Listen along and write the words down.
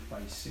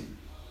by sin.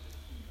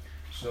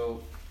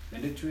 So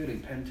the true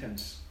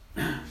repentance,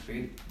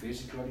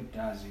 basically what it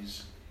does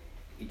is,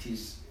 it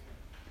is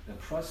the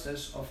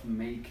process of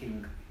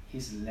making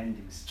his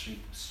landing straight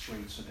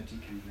so that he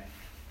can land.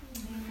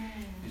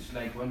 Amen. It's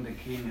like when the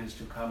king has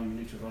to come, you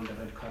need to roll the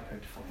red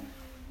carpet for him.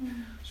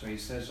 So he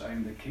says, I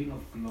am the King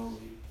of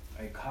glory.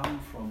 I come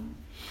from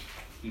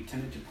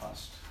eternity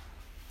past.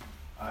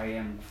 I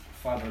am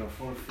Father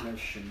of all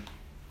flesh and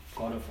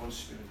God of all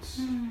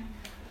spirits.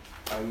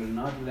 I will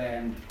not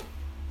land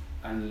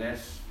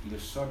unless you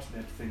sort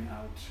that thing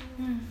out.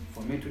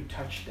 For me to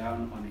touch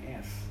down on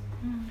earth,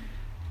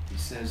 he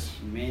says,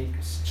 make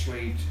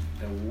straight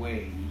the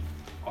way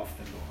of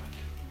the Lord.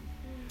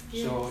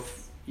 Yes. So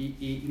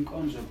in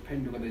terms of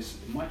Penduka, there's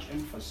much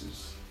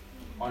emphasis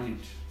on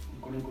it.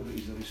 Nkulunkulu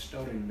is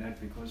restoring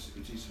that because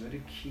it is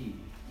very key.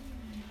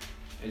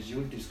 As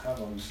you'll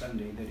discover on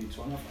Sunday, that it's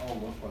one of our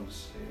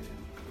weapons.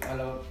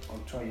 Because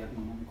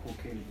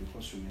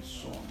we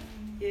song.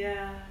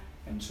 Yeah.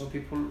 And so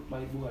people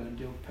might go and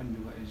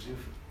Penduka as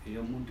if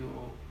you're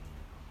muntu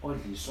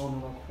odli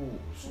sono kakhulu.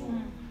 So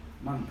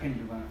man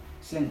Penduka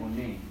sengo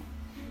name.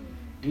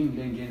 Ding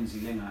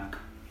lengenzile ngaka.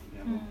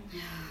 Yabo.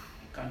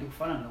 Kanti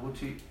kufana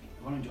nokuthi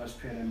wona nje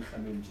wasiphela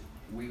emhlabeni nje.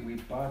 We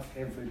bath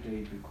every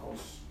day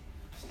because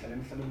sihlala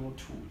emhlabeni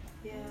wothuli.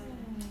 Yeah.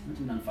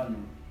 Uthi mina ngifana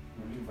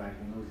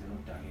noLevi nodlela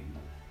odakeni.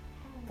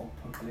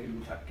 Okuphoqelekile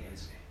ukuthi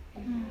ageze.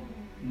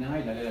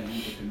 Nayidlalela nje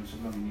into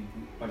usuku lami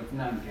but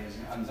ufuna ngigeze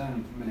angizange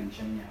ngiphumele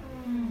ngishamnyama.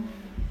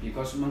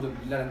 Because manje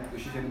ukudlala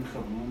ngishishela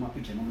emhlophe noma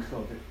pijama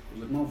omhlophe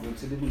uzothi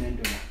mawuvuthe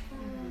kunento la.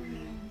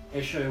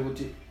 Eshoyo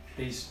ukuthi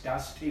there is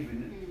dust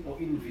even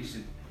or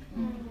invisible.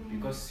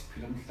 Because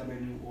siphila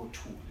emhlabeni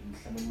wothuli,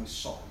 emhlabeni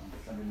wesono,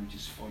 emhlabeni which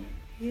is fallen.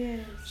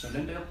 Yes. So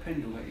lento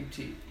yokuphenduka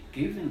ithi,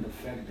 given the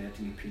fact that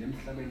ngiphila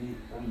emhlabeni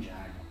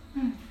onjalo,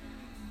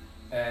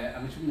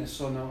 angithi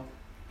kunesono,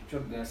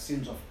 there are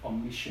sins of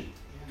omission,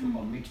 to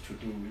omit to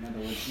do. In other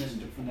words,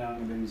 nezinto ekufuneka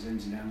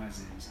ngibenzenzile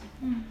angazenzi.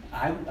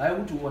 Hayi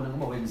ukuthi uwona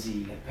ngoba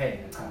wenzile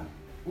phela cha.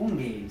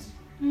 Ungenzi.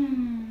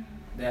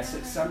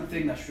 There's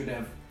something that should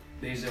have,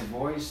 there's a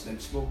voice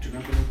that spoke to me.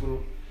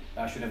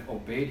 I should have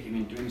obeyed him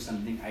in doing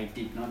something. I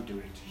did not do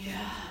it.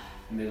 Yeah.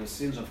 And there's a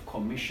sense of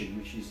commission,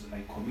 which is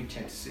I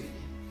committed sin.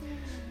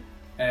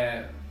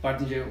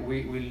 But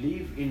we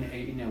live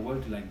in a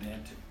world like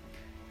that,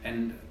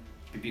 and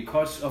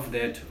because of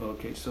that,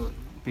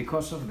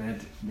 because of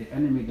that, the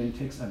enemy then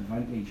takes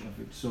advantage of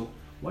it. So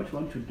what we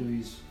want to do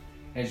is,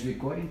 as we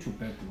go into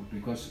battle,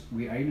 because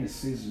we are in a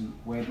season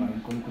whereby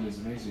Nkulunkulu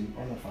is raising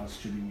all of us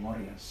to be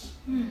warriors.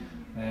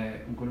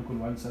 Nkulunkulu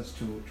wants us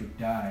to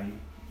die.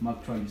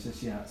 Mark 20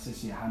 says, we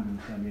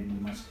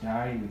must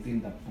die within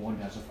the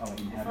borders of our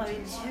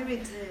inheritance.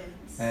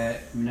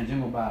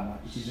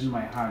 It is in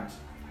my heart,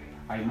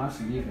 I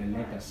must leave a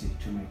legacy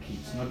to my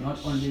kids, not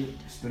only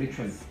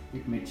spiritually,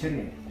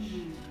 materially.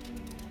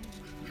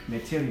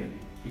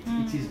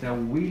 It is the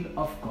will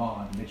of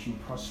God that you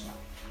prosper.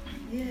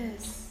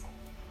 Yes.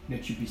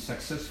 That you be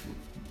successful,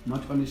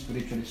 not only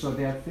spiritually. So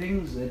there are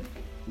things that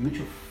you need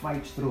to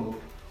fight through,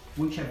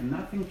 which have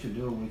nothing to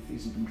do with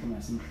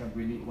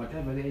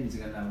whatever they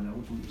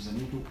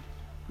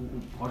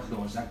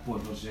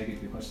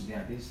because there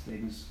are these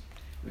things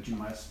that you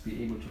must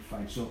be able to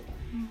fight. So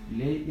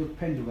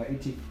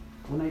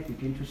when I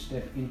begin to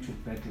step into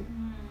battle,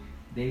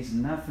 there is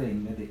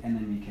nothing that the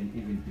enemy can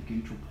even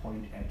begin to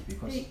point at,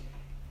 because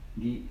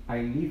I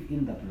live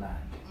in the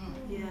blood.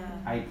 Yeah.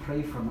 I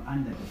pray from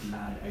under the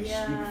blood. I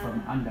speak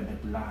from under the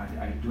blood.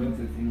 I do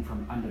everything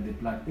from under the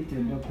blood.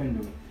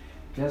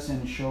 Just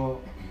ensure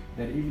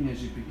that even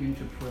as you begin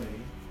to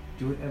pray,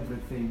 do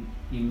everything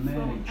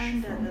emerge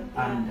from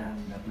under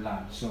the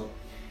blood. So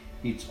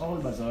it's all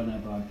bazarna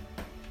about,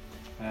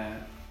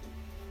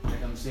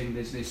 like I'm saying,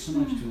 there's so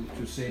much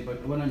to say, but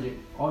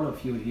all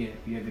of you here,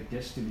 you have a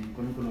destiny.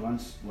 Nkulunkulu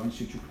wants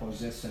you to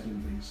possess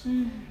certain things.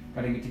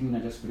 But I'm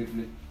just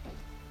briefly,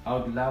 I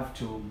would love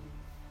to,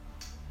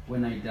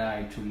 when I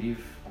die, to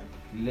leave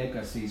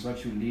legacies,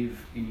 what you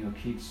leave in your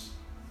kids'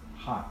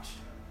 heart.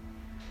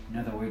 In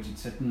other words,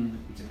 it's a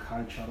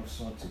culture of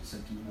sorts, it's a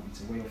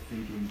way of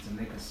thinking, it's a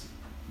legacy,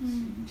 it's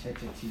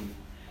integrity.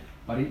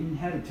 But in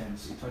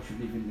inheritance, it's what you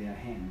leave in their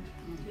hand.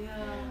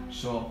 Yeah.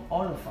 So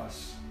all of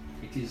us,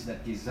 it is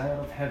that desire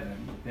of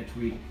heaven that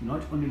we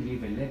not only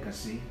leave a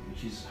legacy,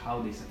 which is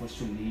how they're supposed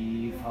to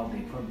live, how they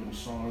problem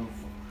solve,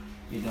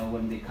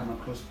 when they come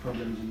across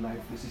problems in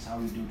life, this is how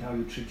you do it, how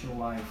you treat your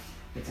wife.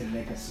 It's a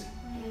legacy.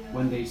 Yeah.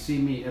 When they see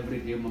me every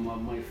day,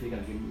 my figure,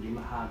 give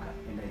a hug,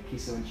 and I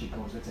kiss her when she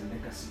goes, that's a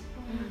legacy.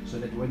 So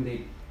that when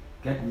they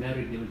get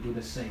married, they will do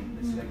the same.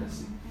 That's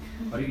legacy.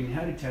 But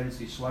inheritance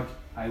is what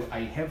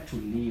I have to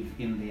leave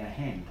in their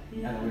hand.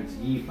 In other words,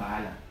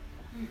 yibhala.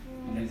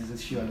 And this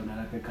is sure so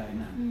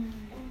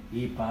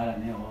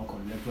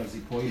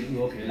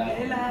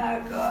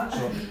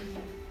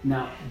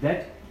now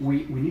that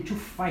we need to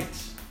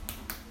fight.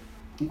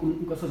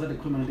 Because of the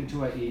criminal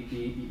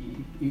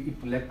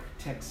black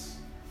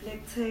text.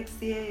 Black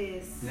text,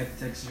 yes. Black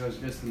text was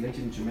just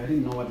relating to me. I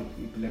didn't know what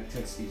black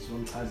text is.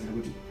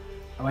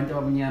 abantu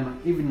abamnyama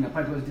even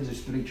ngaphandle kwezinto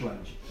spiritual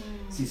nje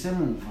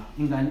sisemuva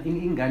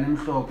ingane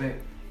emhlophe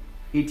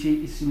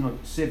ithi isino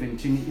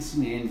 17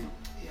 isinendlu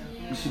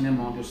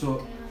isinemonto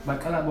so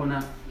baqala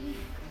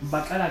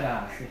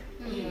kahle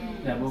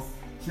yabo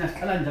sina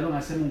siqala njalo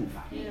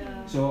ngasemuva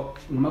so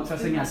noma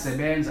kusase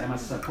ngiyasebenza I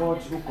must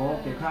support ugogo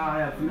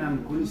ekhaya kufanele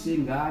ngikhulise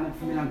ingane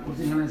kufanele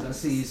ngikhulise ingane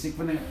zasisi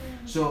kufanele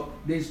so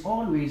there's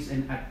always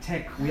an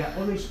attack we are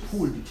always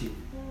pulled to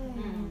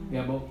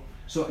yabo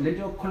so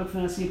lento yokukhola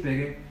kufanele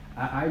sibheke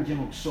hayi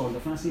njengokusonda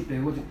kufanele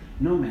sibheke ukuthi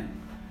no man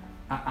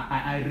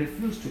I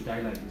refuse to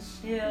die like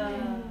this.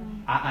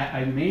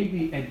 I may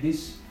be at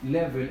this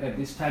level at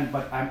this time,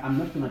 but I'm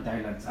not going to die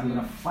like this. I'm going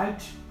to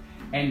fight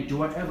and do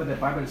whatever the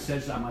Bible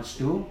says I must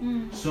do,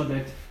 so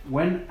that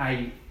when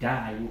I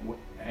die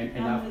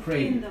and I've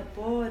prayed,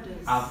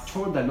 I've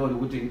told the Lord,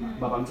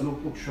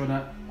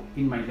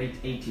 in my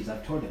late 80s,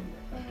 I've told him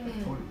that.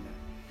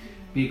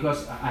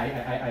 Because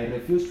I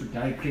refuse to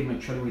die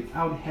prematurely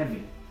without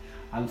having.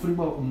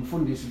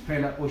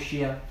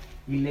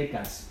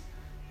 Legacy.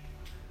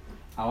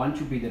 I want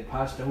to be the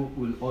pastor who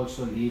will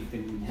also leave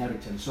an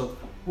inheritance. So,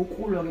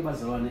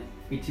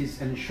 it is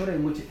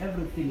ensuring that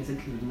everything is is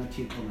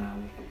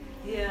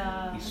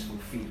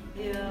fulfilled.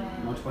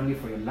 Not only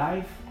for your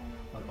life,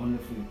 but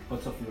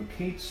also for your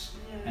kids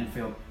and for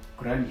your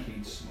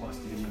grandkids who are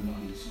still in your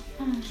lives.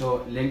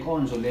 So,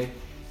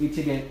 it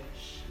again,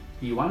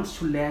 he wants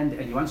to land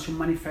and he wants to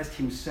manifest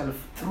himself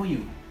through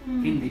you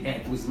in the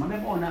earth. With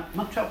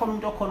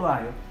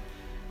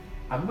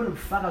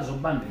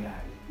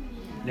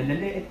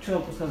Lele ekuthiwa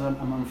because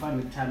I'm fine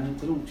with time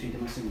ngicela ukuthinta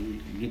mase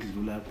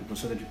ngidlula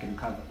because so that you can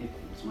cover it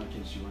as much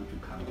as you want to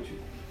cover to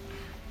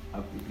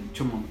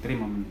 3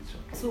 more minutes.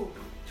 2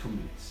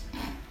 minutes.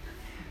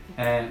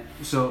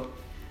 So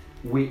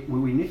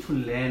we need to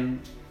learn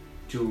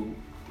to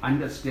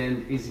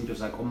understand izinto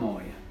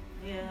zakomoya.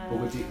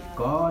 Because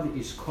God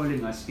is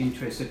calling us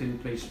into a certain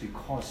place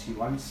because He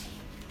wants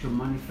to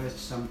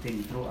manifest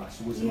something through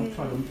us.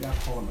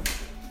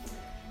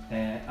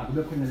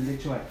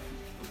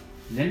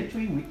 Then it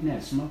will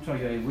witness, not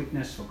you're a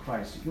witness for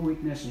Christ. If you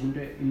witness in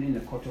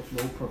the court of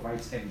law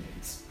provides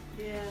evidence.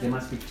 There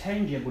must be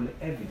tangible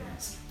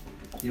evidence.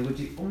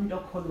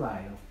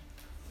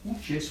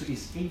 Jesus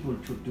is able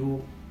to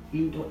do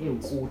into a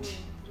court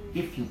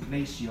if you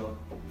place your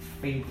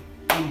faith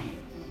in Him.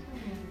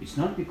 It's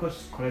not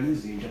because Koran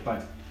is injured,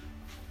 but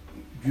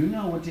do you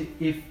know what?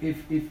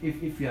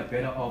 If you are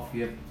better off,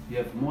 you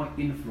have more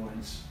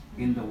influence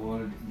in the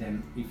world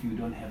than if you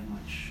don't have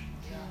much.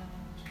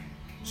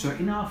 So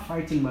in our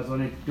fighting,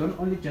 don't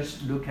only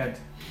just look at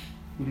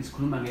who is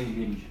Kulumang.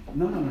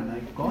 No.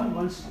 God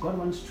wants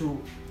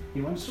to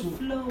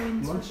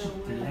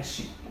bless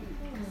you.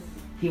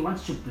 He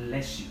wants to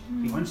bless you.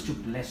 He wants to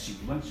bless you.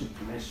 He wants to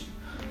bless you.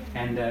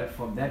 And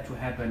for that to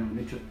happen, we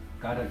need to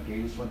guard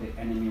against what the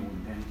enemy will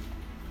then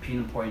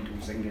pinpoint.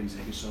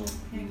 So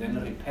we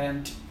then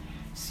repent.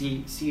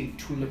 See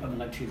tulip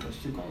and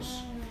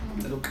obstacles.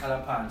 And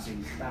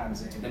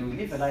then we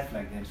live a life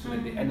like that, so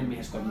that the enemy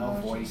has got no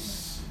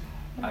voice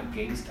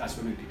against us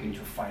when we begin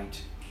to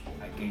fight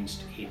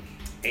against him.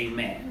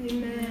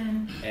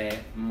 Amen.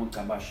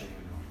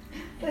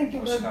 Thank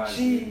you,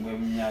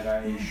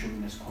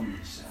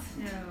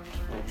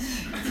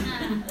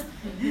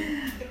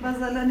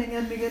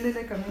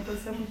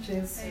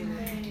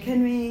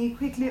 Can we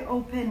quickly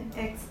open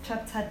Acts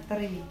chapter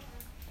 3,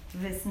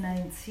 verse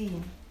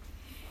 19?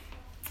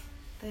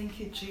 Thank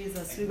you,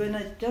 Jesus. We're going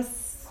to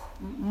just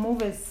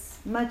move as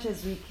much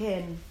as we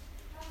can.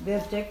 The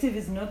objective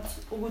is not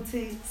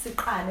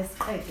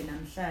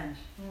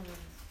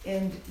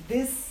and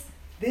this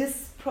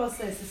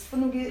process is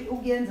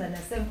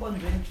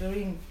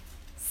during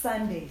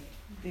Sunday,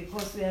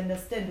 because we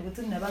understand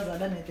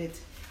that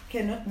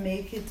cannot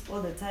make it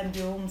all the time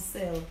their home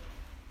cell.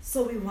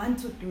 So we want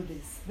to do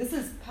this. This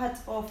is part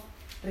of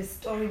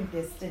restoring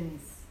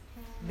destinies.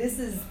 This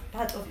is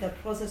part of the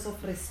process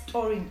of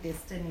restoring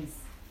destinies.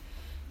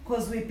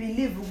 Because we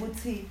believe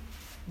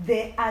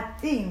there are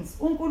things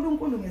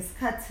uNkulunkulu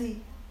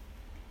ngesikhathi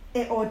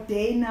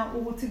ordaina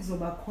ukuthi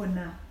kuzoba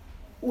khona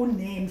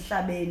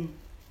unemhlabeni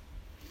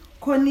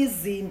khona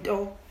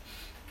izinto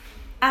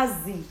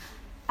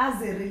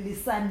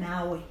release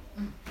nawe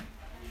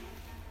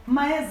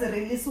maye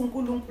release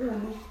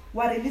uNkulunkulu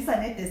wa release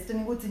ne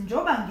destiny ukuthi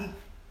njoba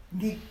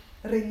ngi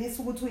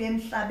release ukuthi uye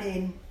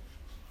emhlabeni.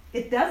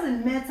 It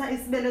doesn't matter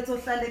isibeletho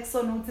ohlale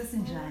kusona ukuthi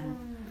sinjani.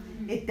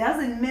 It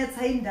doesn't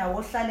matter indawo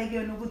ohlale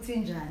kuyona ukuthi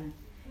injani.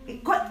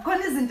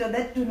 Khona izinto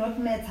that do not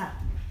matter.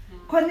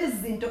 Khona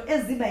izinto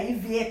eziba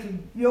yivehicle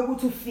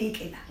yokuthi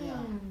ufike la.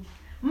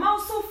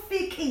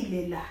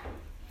 Mawusufikile la,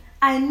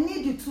 I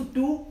need you to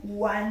do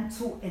 1,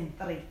 2 and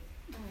 3.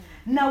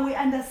 Now we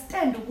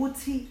understand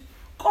ukuthi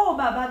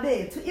kobaba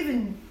bethu,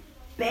 even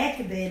back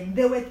then,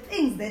 there were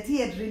things that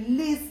He had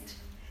released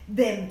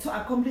them to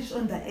accomplish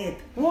on the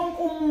earth.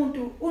 Wonke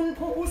umuntu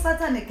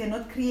uSatan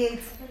cannot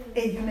create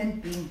a human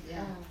being.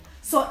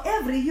 So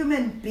every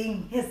human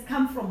being has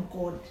come from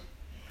God.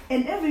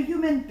 And every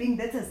human being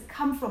that has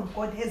come from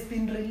God has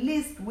been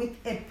released with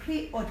a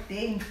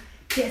preordained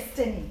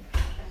destiny.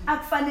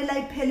 Akufanele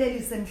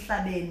ayiphelelise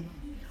emhlabeni.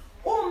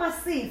 Uma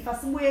sifa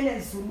sibuyele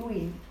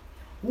ezulwini,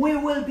 we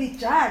will be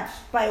judged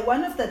by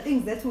one of the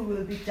things that we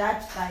will be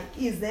judged by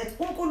is that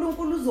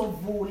uNkulunkulu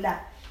uzovula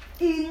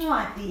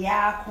incwadi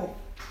yakho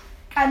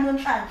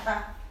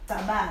kaNonhlanhla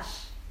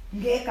Gcabashi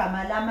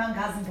ngegama lami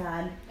angazi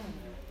ngalo.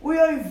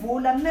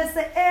 Uyoyivula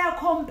mase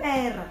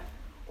compare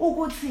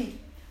ukuthi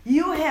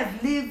you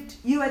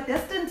are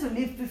destined to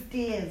live 50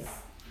 years.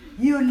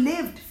 You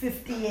lived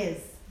 50 years.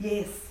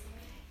 Yes.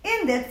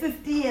 In that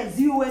 50 years,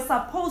 you were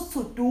supposed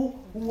to do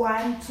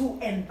 1, 2,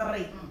 and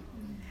 3.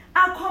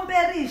 A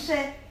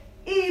comparison,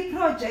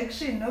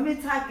 projection, no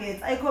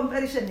target, a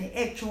comparison is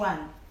actual.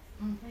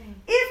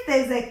 If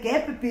there's a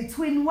gap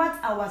between what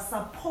I was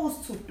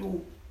supposed to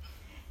do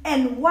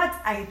and what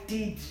I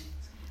did,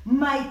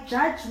 my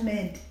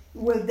judgment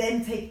will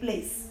then take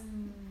place.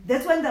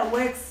 That's when the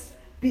works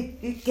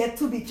get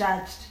to be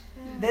judged.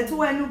 That's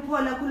when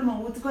uPaula khuluma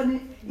ukuthi khona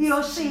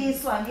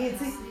iyoshiswa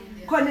ngithi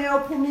khona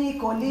yophuma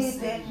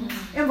igolide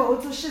emva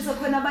ukuthi ushisa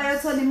khona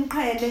bayothola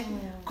imqhele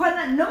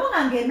khona noma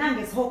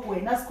ungangenanga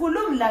esihogweni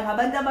asikhulumi la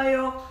ngabantu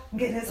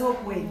abayongena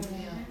esihogweni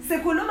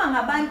sikhuluma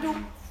ngabantu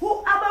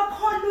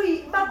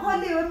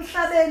abakholiwe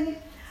emhlabeni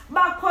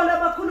bakholwa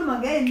bakhuluma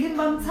ngezilimi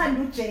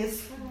bamthanda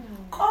uJesu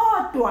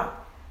kodwa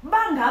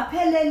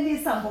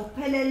bangaphelelisa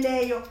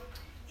ngokupheleleyo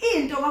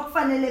into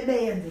akufanele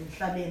beyenze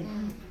emhlabeni.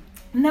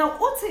 Now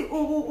uthi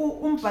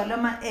umbhalo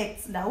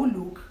ama-Acts la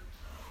uLuke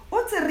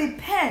uthi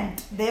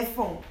repent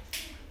therefore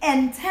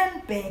and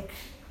turn back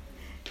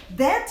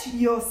that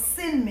your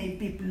sin may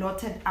be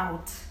blotted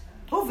out.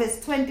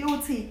 Verse 20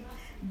 uthi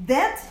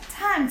that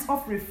times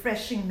of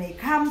refreshing may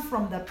come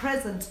from the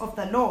presence of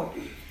the Lord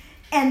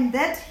and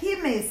that he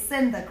may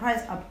send the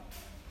Christ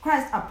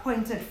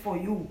appointed for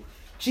you,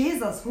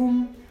 Jesus,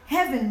 whom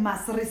heaven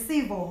must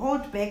receive or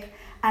hold back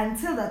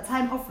until the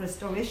time of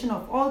restoration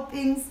of all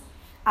things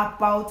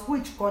about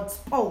which God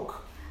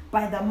spoke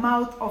by the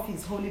mouth of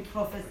his holy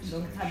prophets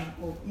long time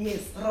ago.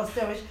 Yes,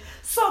 restoration.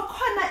 So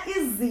khona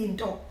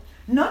izinto,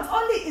 not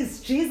only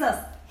is Jesus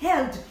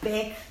held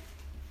back,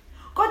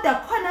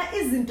 kodwa khona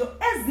izinto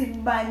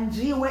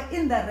ezimbanjiwe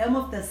in the realm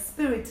of the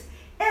spirit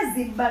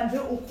ezimbanjwe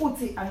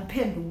ukuthi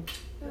angiphenduki.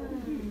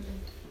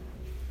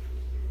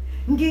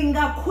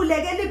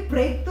 Ngingakhulekela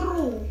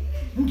breakthrough,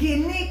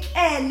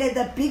 nginikele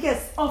the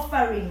biggest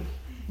offering,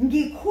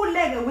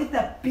 ngikhuleke with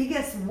the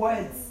biggest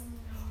words.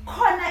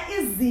 Khona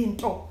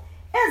izinto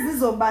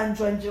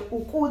ezizobanjwa nje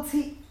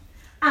ukuthi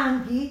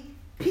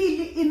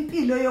angiphili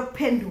impilo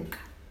yokuphenduka.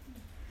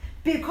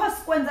 Because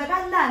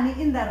kwenzakalani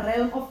in the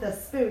realm of the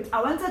spirit,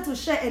 I wanted to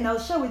share and I'll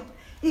share with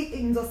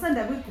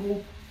ngizosenda kwi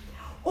group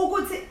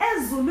ukuthi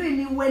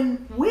ezulwini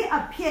when we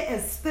appear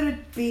as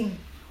spirit being,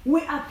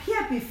 we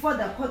appear before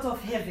the court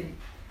of heaven.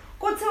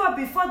 Kuthiwa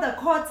before the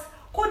court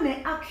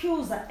kune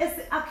accuser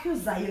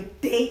esi-accusayo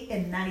day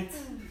and night.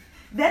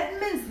 That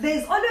means there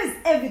is always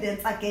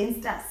evidence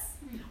against us.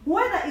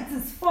 Whether it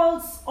is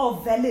false or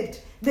valid,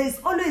 there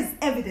is always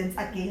evidence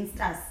against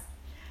us.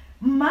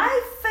 My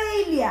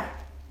failure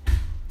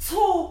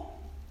to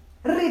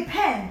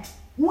repent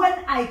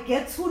when I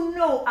get to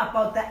know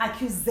about the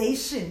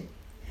accusation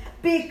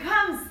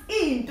becomes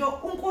into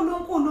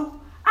uNkulunkulu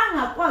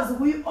angakwazi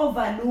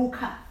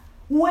ukuyi-overlooka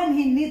when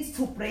he needs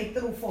to break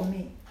through for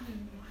me.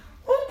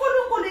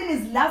 uNkulunkulu in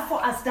his love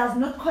for us does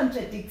not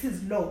contradict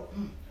his law.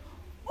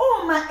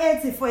 Uma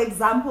ethi for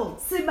example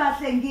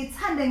sibahle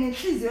ngithande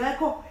ngenhliziyo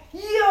yakho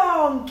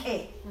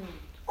yonke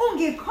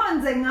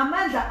ungikhonze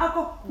ngamandla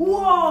akho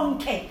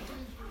wonke.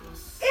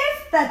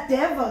 If the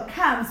devil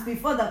comes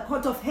before the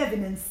court of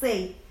heaven and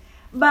say,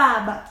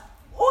 Baba,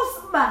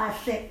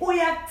 usibahle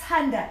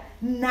uyakuthanda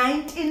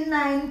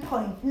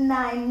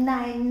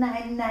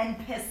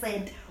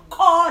 99.9999%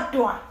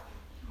 kodwa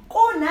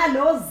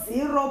kunalo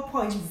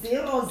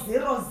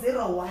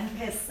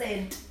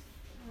 0.0001%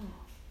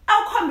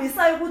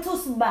 awukhombisa ukuthi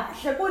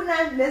usibahle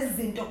kunalezi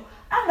zinto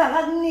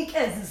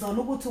angakakunikezi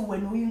zona ukuthi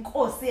wena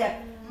uyinkosi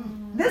yakhe.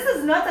 This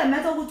is not a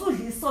matter ukuthi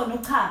udla isono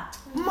cha,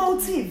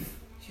 motive.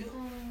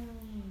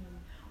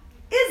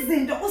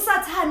 Izinto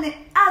usathane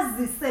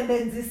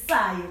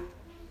azisebenzisayo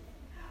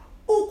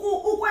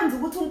ukwenza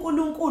ukuthi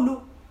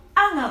uNkulunkulu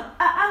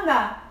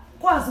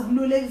angakwazi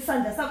ukululeka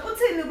isandla sakhe.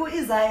 Uthini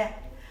kuIsaiah?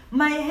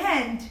 My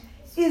hand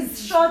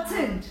is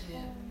shortened,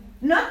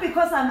 not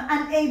because I'm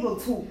unable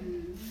to,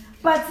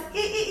 but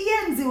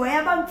yenziwa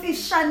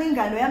yabamfishane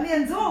ingalo yami.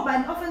 Yenziwa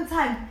ubani?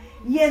 Oftentimes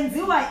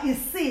yenziwa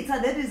isitha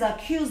that is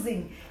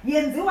accusing,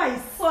 yenziwa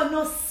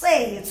isono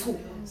sethu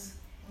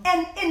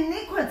and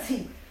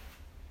iniquity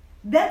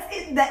that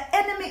the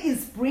enemy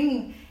is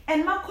bringing.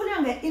 And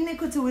makhulunywa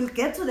nge-iniquity, will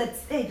get to that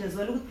stage as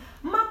well.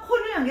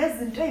 Makhulunywa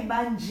ngezinto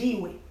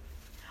ezibanjiwe.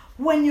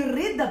 When you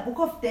read the book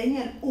of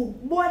Daniel,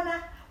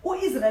 ubona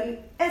uIsrael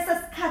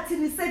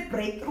esesikhathini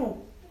se-breakthrough,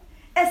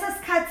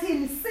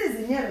 esesikhathini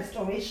season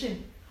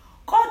ye-restoration.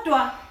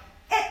 Kodwa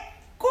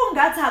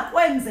kungathi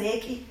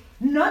akwenzeki,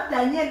 no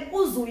Daniel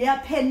uzuya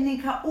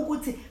phenika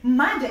ukuthi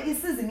manje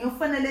isizini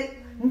yofanele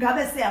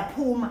ngabe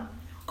siyaphuma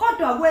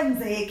kodwa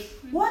kwenzeki.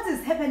 What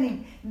is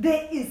happening?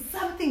 There is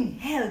something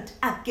held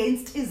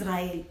against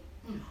Israel.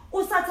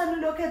 Usathane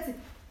lokhethi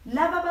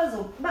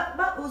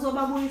laba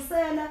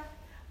uzobabuyisela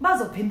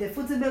bazophinde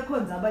futhi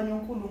bekhonza abanye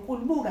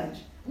uNkulunkulu. Buka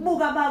nje,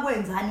 buka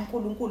bakwenzani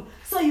uNkulunkulu.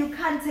 So you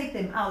can't take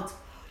them out.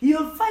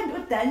 You'll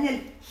find Daniel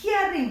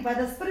hearing by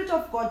the Spirit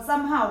of God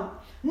somehow,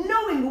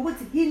 knowing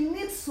ukuthi he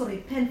needs to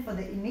repent for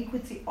the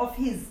iniquity of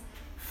his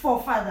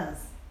forefathers.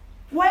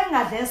 Why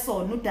ngade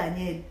sona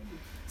uDaniel?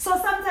 So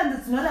sometimes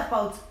it's not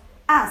about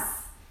us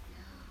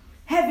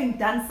having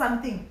done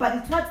something, but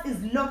it's what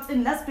is locked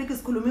in. Last week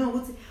is khulume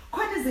ukuthi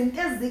khona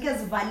izinto ezike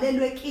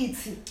ezivalelwe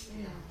kithi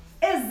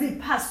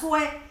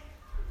eziphaswe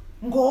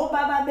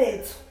ngobaba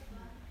bethu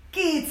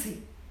kithi.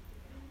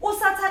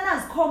 Usathana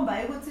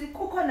azikhomba ukuthi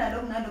kukhona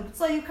lokho nalokho,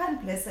 so you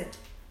can't bless it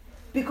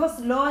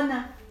because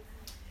lona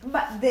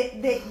but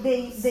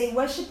they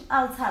worship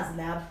altars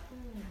labo.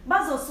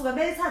 Bazosuka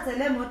beyithathe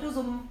le moto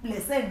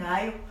uzomblesse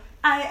ngayo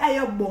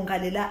ayobonga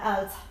lela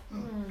altar.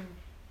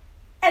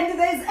 And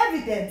there is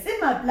evidence in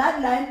my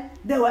bloodline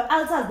there were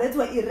altars that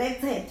were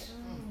erected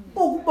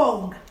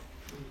ukubonga.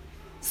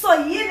 So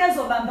yini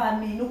ezobamba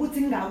mina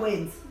ukuthi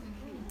ngingakwenzi?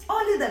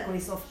 Only the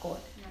grace of God.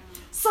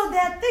 So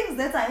there are things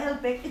that are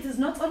held back. It is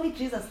not only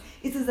Jesus.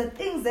 It is the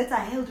things that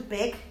are held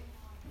back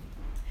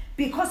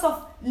because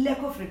of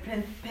lack of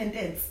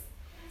repentance.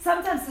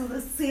 Sometimes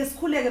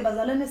sikhuleke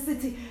bazalwane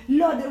sithi,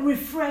 Lord,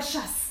 refresh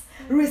us,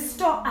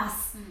 restore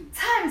us.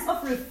 Times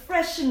of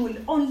refreshing will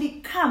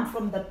only come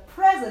from the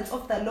presence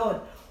of the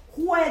Lord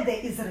where there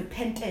is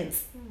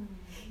repentance.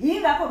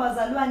 Yingakho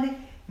bazalwane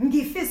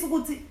ngifisa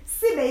ukuthi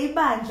sibe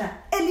ibandla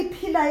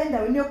eliphilayo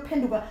endaweni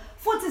yokuphenduka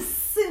futhi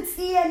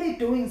sincerely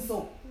doing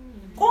so.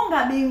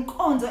 Kungabi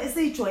inkonzo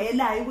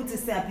esijwayelayo ukuthi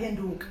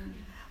siyaphenduka,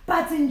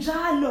 but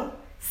njalo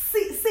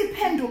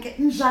siphenduke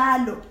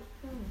njalo.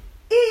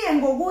 Iye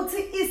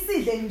ngokuthi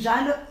isidle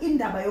njalo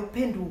indaba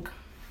yokuphenduka.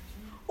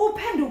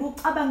 Uphenduka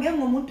ucabange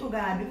ngomuntu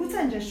kabi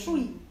kuthe nje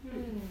shwi.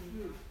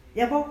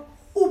 Yabo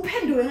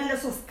uphenduke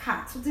ngaleso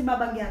sikhathi uthi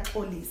baba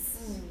ngiyaxolisa.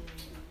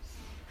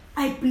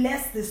 I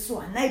bless this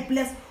one. I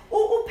bless.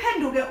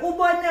 Uphenduke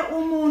ubone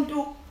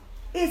umuntu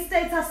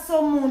i-status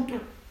somuntu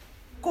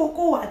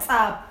ku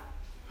WhatsApp.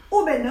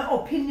 Ube ne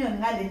opinion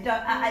ngalento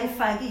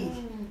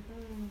ayifakile.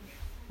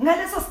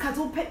 Ngaleso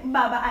sikhathi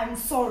baba I'm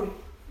sorry.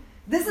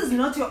 This is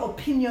not your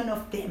opinion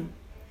of them.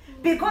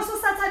 Because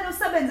uSathane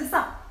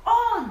usebenzisa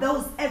all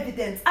those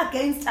evidence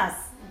against us.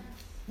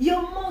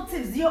 Your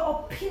motives, your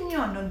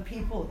opinion on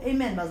people.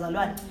 Amen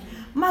bazalwane.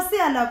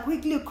 Masiyala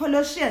quickly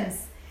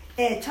Colossians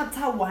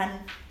chapter 1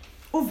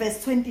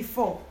 verse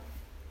 24.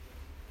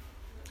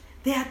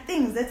 There are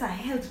things that are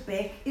held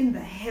back in the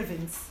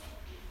heavens.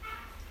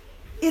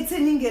 It's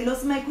in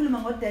Ingelos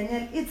mayikhuluma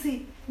ngoDaniel. It's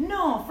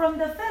no, from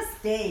the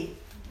first day.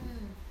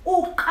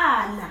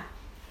 Uqala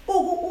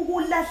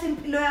ukulahla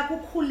impilo yakho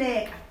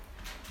ukukhuleka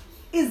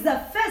is the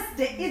first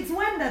day. It's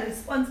when the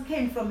response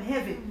came from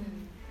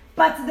heaven.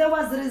 But there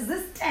was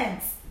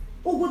resistance.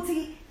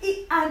 Ukuthi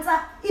answer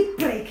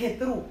break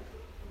through.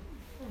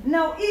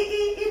 Now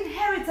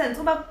inheritance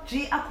uba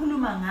G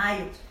akhuluma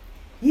ngayo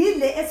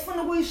yile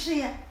esifuna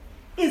ukuyishiya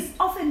is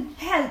often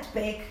held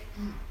back.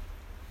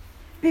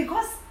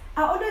 Because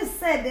I always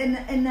said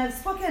and I've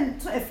spoken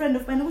to a friend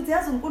of mine ukuthi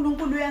yazi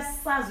uNkulunkulu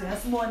uyasazi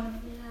uyasibona.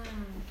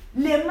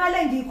 Le mali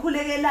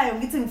engikhulekelayo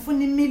ngithi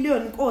ngifuna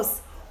imillion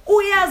Nkosi.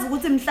 Uyazi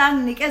ukuthi mhla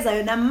nginikeza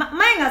yona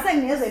mayingase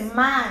ngiyeze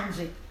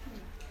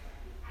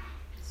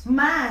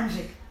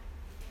manje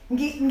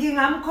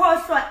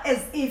ngingamkhohlwa as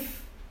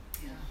if.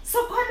 So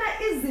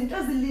khona izinto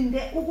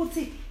ezilinde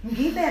ukuthi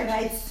ngibe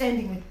right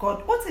standing with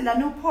God. Uthi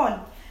lana uPaul,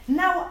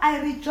 now I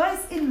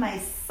rejoice in my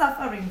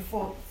suffering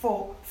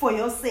for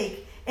your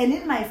sake, and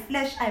in my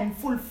flesh I am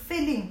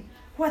fulfilling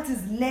what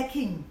is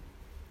lacking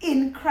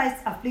in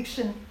Christ's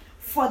affliction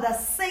for the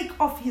sake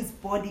of his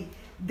body,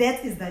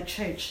 that is the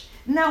church.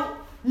 Now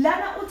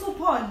lana uthi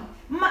Paul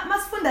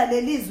masifunda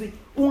lelizwi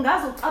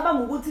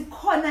ungazocabanga ukuthi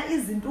khona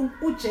izinto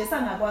uJesu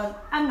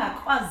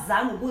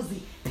angakwazanga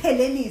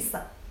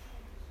ukuziphelelisa.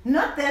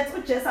 Not that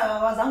uJesu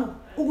akakwazanga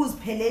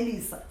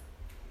ukuziphelelisa.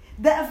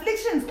 The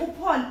afflictions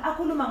uPaul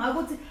akhuluma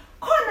ngakuthi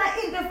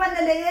khona into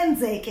efanele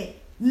yenzeke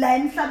la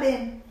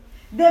emhlabeni.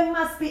 There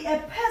must be a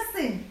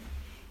person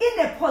in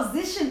a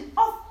position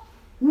of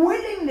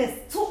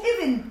willingness to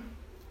even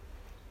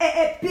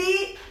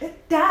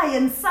die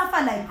and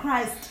suffer like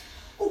Christ.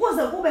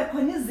 Ukuze kube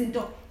khona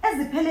izinto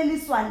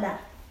ezipheleliswa la.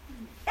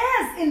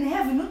 As in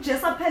heaven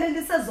uJesu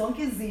aphelelise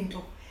zonke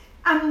izinto.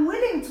 I'm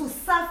willing to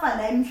suffer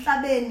la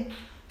emhlabeni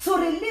to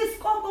release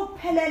konke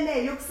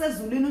okupheleleyo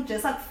kusezulwini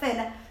uJesu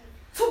akufela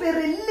to be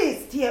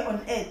released here on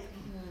earth.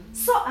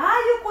 So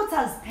hayi ukuthi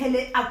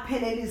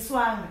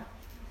akupheleliswanga.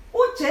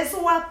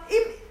 uJesu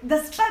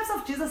the stripes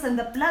of Jesus and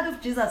the blood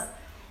of Jesus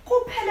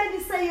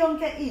kuphelelise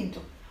yonke into.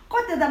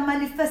 Kodwa the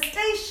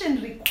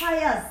manifestation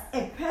requires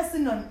a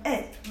person on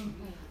earth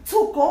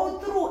to go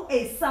through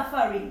a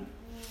suffering,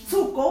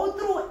 to go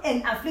through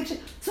an affliction,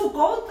 to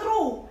go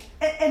through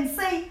and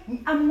say,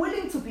 I'm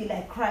willing to be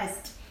like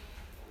Christ.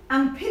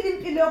 Angiphila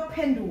impilo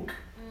yokuphenduka.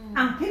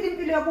 Angiphila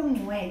impilo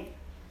yobungcwele.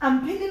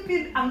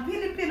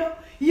 Angiphila impilo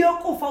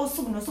yokufa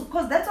usuku nosuku,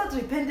 because that's what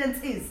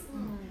repentance is.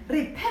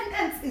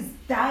 Repentance is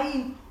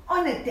dying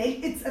on a day.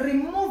 It's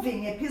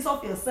removing a piece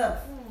of yourself.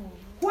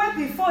 Where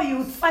before you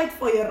would fight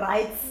for your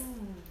rights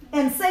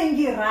and saying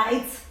you're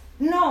right.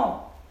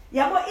 No.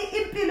 Yabo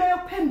impilo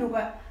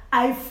yokuphenduka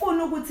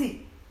ayifuni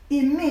ukuthi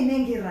imini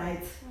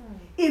engi-right.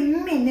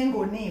 Imini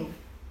engoniwe.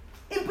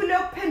 Impilo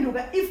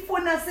yokuphenduka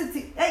ifuna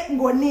sithi hey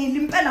ngonile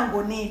impela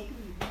ngonile.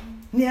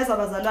 Niyeza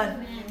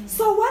bazalwane.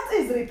 So what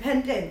is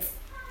repentance?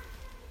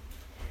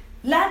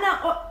 Lana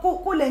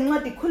kule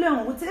ncwadi khuleka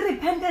ngokuthi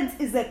repentance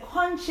is a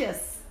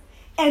conscious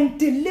and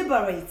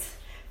deliberate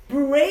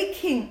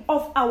breaking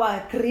of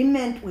our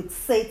agreement with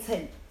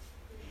Satan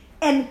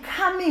and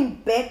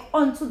coming back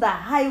onto the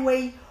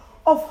highway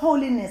of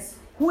holiness,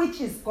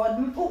 which is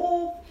God.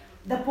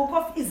 The book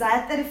of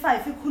Isaiah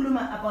 35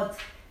 ikhuluma about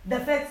the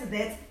fact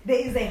that there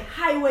is a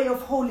highway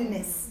of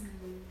holiness.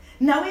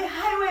 Now a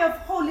highway of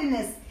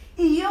holiness,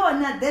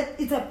 that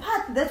it's a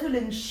path that will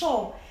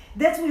ensure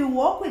that we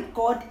walk with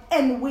God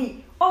and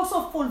we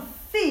also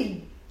fulfill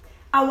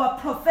our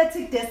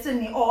prophetic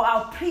destiny or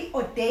our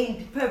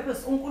preordained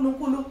purpose.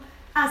 uNkulunkulu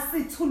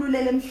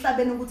asithululele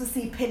emhlabeni ukuthi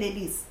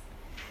siyiphelelise.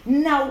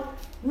 Now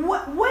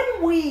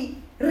when we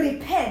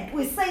repent,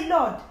 we say,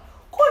 Lord,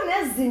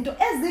 kunezinto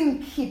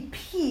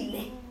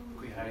ezingikhiphile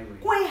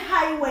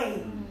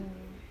kwi-highway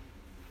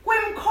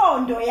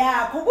kwimkhondo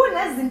yakho,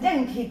 kunezinto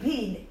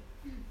engikhiphile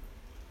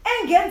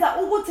engenza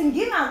ukuthi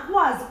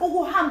ngingakwazi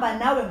ukuhamba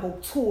nawe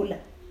ngokuthula.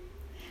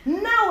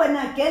 Now and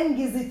again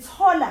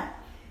ngizithola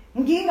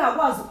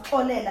ngingakwazi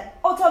ukuxolela,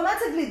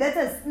 automatically that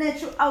has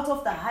snatched you out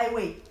of the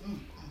highway.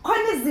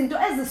 Khona izinto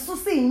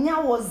ezisusa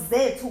inyawo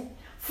zethu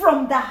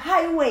from the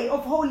highway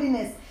of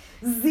holiness,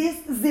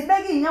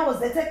 zibeka inyawo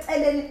zethu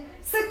eceleni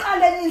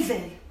siqaleni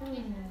indlela.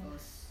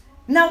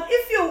 Now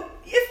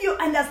if you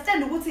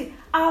understand ukuthi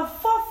our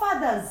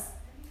forefathers,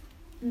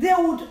 they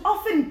would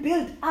often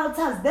build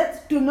altars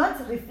that do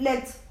not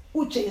reflect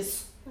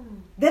uJesu,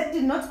 that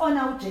did not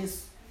honor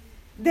uJesu.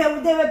 They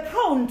were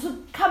prone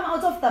to come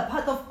out of the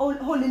path of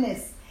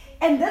holiness,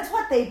 and that's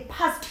what they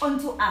passed on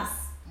to us.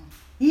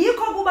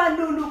 Yikho kuba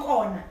lulu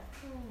kona.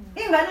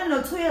 Ingane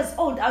no 2 years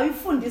old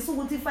awuyifundisa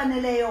ukuthi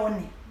ifanele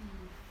yone.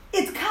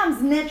 It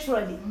comes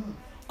naturally.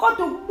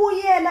 Kodwa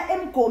ukubuyela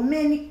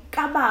emgomeni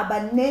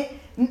kababa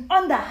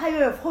on the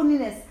highway of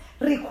holiness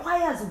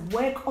requires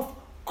work of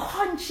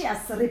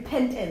conscious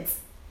repentance.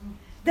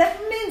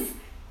 That means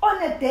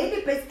on a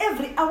daily basis,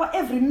 every hour,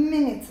 every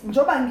minute,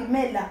 njoba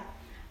ngimela,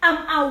 I'm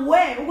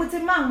aware ukuthi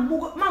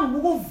mangibuka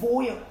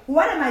uvuyo,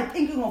 what am I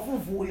thinking of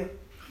uvuyo?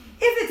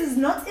 If it is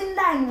not in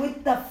line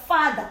with the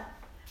Father,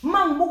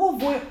 mangibuka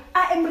uvuyo,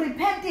 I am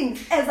repenting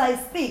as I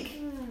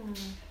speak.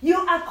 You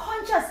are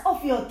conscious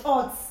of your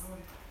thoughts.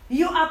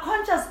 You are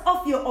conscious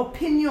of your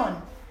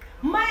opinion.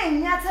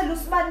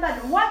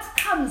 What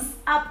comes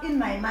up in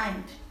my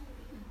mind?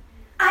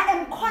 I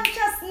am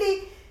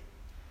consciously,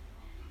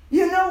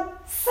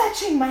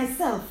 searching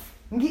myself.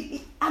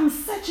 I'm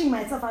searching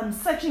myself. I'm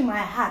searching my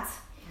heart.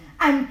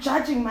 I'm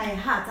judging my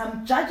heart.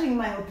 I'm judging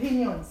my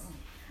opinions.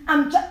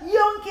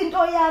 Yonke into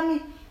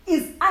yami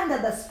is under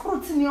the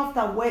scrutiny of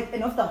the Word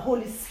and of the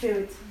Holy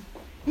Spirit.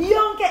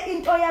 Yonke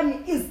into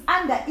yami is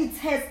under its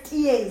test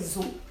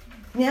yezu.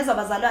 Niyezwa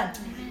bazalwane.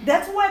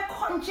 That's where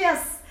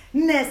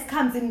consciousness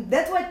comes in.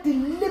 That's where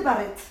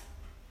deliberate.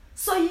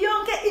 So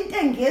yonke into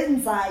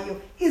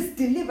engenzayo is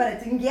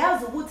deliberate.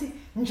 Ngiyazi ukuthi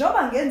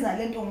njoba ngenza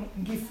lento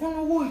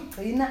ngifuna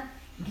ukuyigcina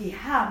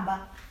ngihamba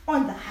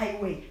on the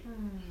highway.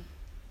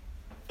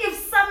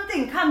 If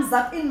something comes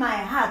up in my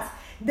heart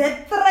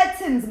that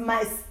threatens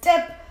my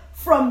step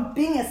from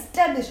being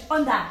established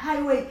on the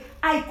highway,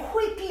 I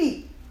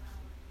quickly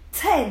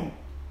turn.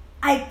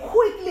 I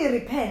quickly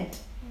repent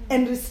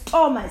and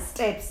restore my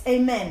steps.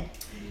 Amen.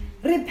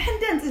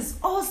 Repentance is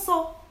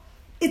also,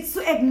 it's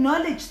to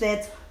acknowledge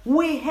that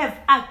we have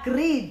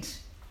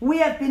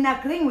been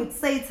agreeing with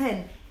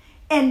Satan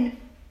and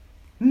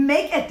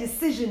make a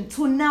decision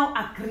to now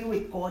agree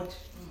with God.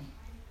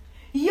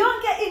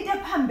 Yonke into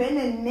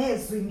ephambene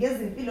nezwi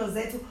ngezimpilo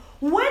zethu,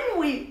 when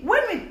we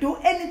do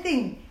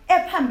anything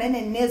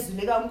ephambene nezwi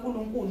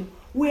likaNkulunkulu,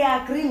 we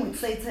are agreeing with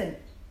Satan.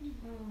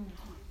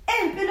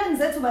 Empilweni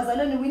zethu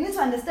bazalwane, we need to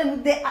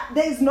understand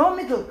there is no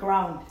middle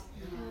ground.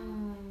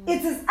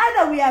 It is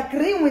either we are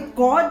agreeing with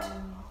God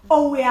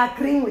or we are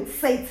agreeing with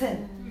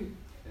Satan.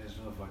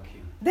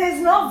 There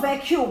is no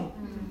vacuum.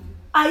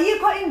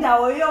 Ayikho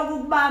indawo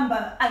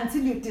yokubamba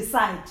until you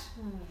decide.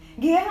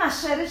 Ngike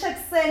ngasharisha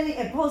kuseni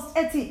a post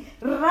ethi,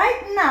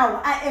 right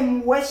now I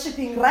am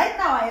worshiping, right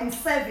now I am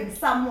serving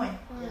somewhere.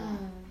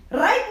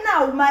 Right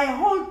now my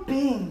whole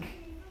being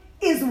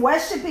is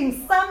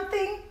worshiping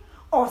something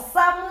or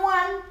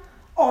someone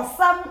or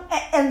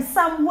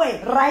some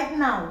way right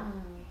now.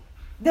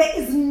 There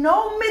is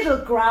no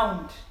middle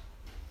ground.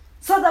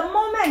 So the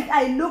moment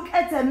I look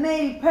at a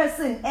male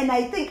person and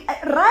I think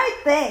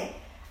right there,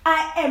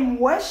 I am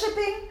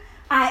worshiping,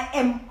 I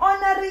am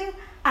honoring,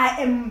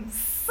 I am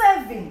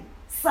serving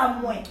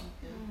somewhere.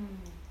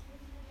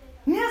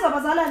 Niyazwa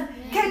bazalwane,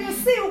 can you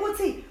see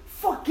ukuthi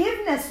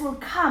forgiveness will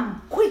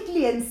come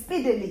quickly and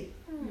speedily?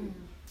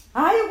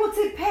 Hayi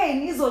ukuthi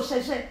pain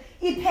izosheshe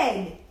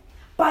iphele,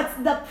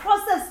 but the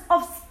process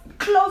of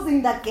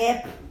closing the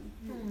gap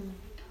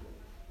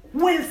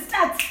will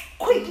start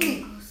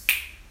quickly.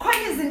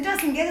 Khona izinto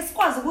esingeke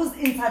sikwazi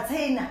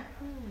ukuzi-entertaina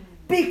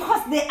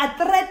because they are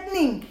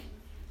threatening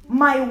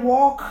my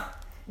walk,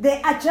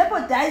 they are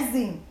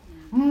jeopardizing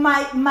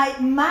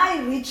my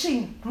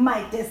reaching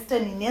my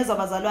destiny. Niyezwa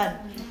bazalwane?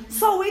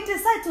 So we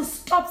decide to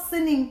stop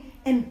sinning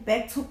and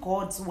back to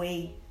God's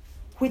way,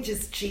 which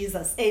is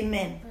Jesus.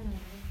 Amen.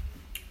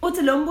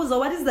 Uthi lo mbuzo,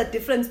 what is the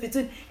difference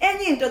between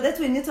enye into that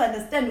we need to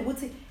understand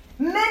ukuthi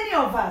many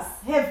of us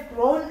have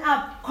grown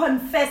up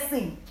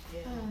confessing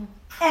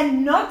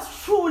and not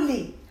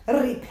truly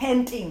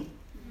repenting.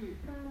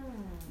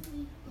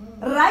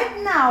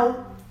 Right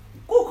now,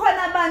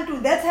 kukhona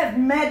abantu that have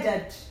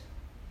murdered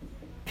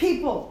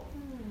people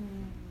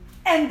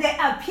and they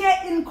appear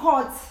in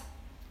court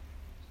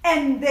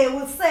and they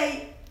will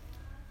say,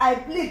 I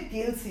plead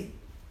guilty,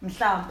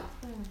 mhlawumbe,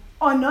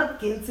 or not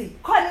guilty.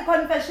 Khona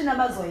confession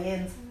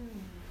abazoyenza.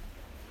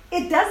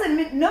 It doesn't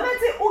mean, no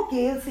matter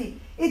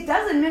guilty, it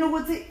doesn't mean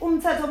ukuthi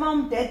umthetho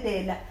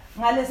mawumdedela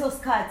ngaleso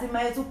sikhathi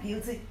mayethi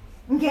guilty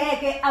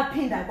ngeke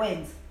aphinda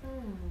kwenza.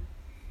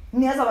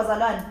 Niyazwa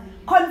bazalwane?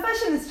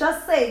 Confession is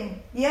just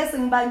saying, yes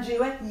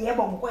ngibanjiwe,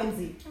 yebo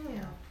ngikwenzile.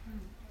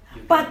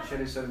 But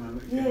yes, you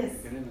can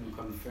even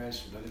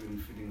confess without even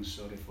feeling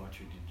sorry for what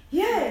you did.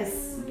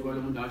 Yes.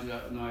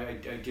 No, I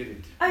did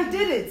it. I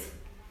did it.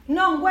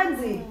 No,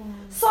 ngikwenzile.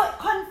 So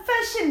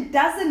confession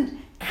doesn't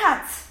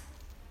cut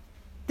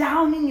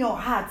down in your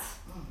heart.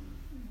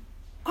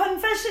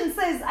 Confession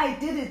says I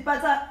did it,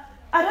 but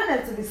I don't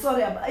have to be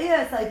sorry about it.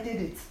 Yes, I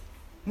did it.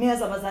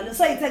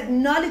 So it's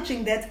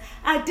acknowledging that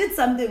I did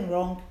something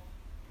wrong.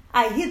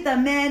 I hit the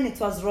man, it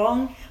was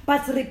wrong.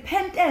 But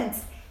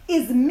repentance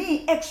is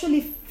me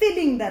actually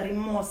feeling the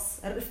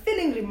remorse,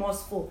 feeling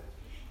remorseful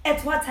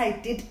at what I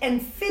did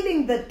and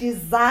feeling the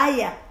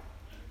desire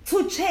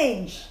to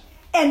change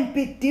and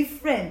be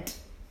different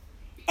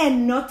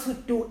and not to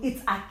do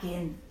it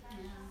again.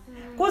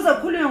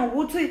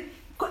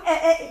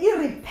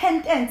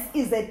 Repentance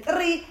is a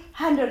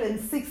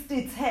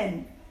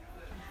 360-10.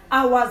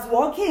 I was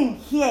walking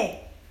here,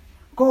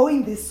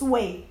 going this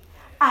way.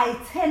 I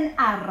turn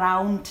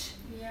around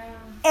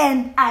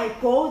and I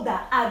go the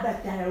other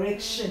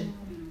direction.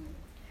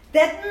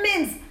 That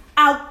means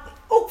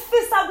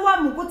ukufisa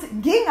kwami ukuthi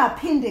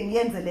ngingaphinde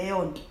ngiyenze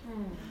leyo nto.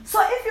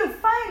 So if you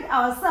find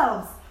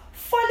ourselves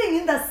falling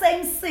in the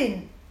same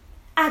sin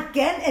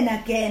again and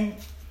again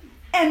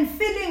and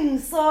feeling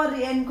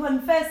sorry and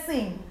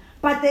confessing,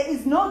 but there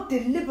is no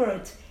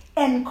deliberate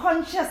and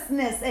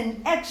consciousness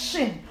and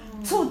action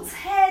to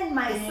turn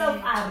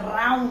myself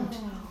around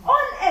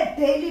on a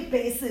daily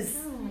basis.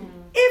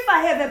 If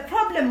I have a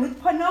problem with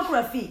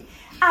pornography,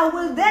 I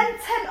will then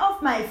turn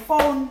off my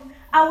phone.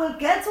 I will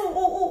get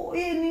to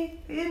in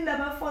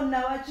the phone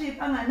now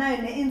cheap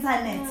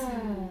internet.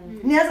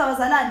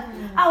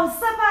 I will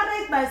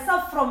separate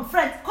myself from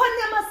friends.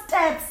 Konema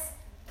steps.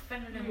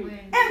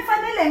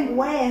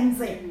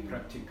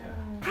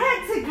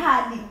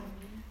 Practically.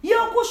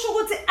 Yokusho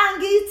ukuthi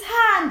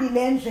angiyithandi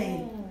le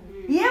ndlela.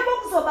 Yebo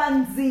kuzoba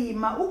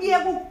nzima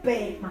ukuyeka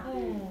ukubhema.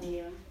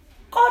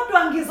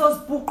 Kodwa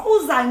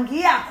ngizozibhuquza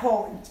ngiya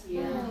khona.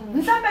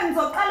 Mhlambe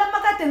ngizoqala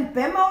makade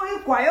ngibhema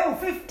uyigwayo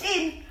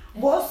u15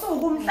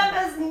 ngosuku, mhlambe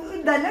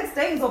the next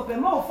day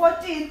ngizobhema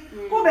u14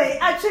 kube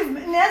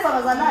achievement niyezwa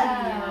bazalwane.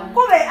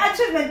 Kube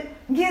achievement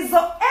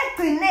ngizo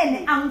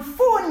egcinene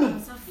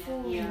angifuni.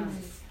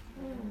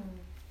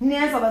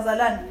 Niyezwa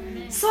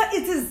bazalwane. So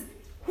it is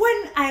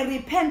when I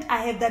repent, I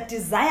have that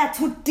desire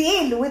to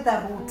deal with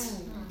the root.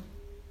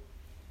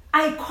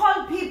 I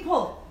call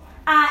people.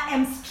 I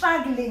am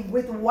struggling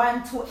with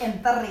 1, 2,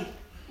 and 3.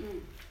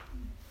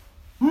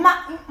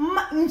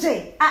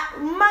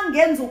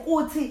 Mangenza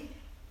ukuthi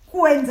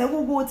kwenze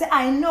ukuthi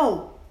I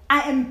know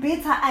I am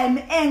bitter, I am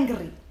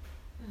angry,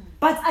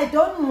 but I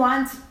don't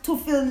want to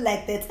feel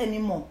like that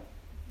anymore.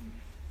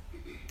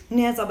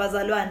 Niyazwa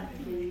bazalwane.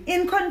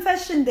 In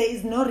confession, there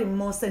is no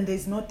remorse and there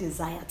is no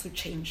desire to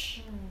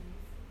change.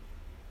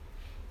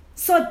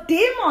 So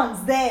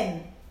demons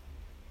then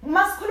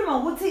masikhuluma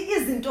ukuthi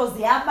izinto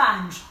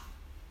ziyabanjwa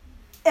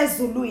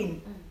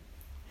ezulwini,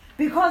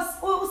 because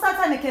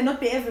Satan cannot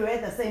be everywhere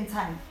at the same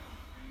time,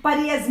 but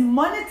he has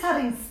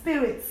monitoring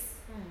spirits.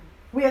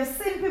 We have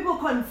seen people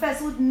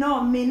confess with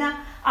no, mina,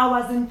 I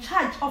was in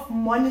charge of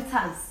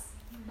monitors.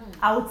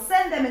 I would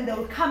send them and they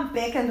would come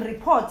back and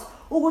report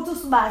ukuthi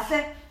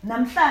usibahle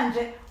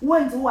namhlanje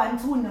wenza 1,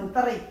 2,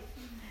 3.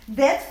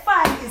 That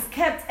file is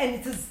kept and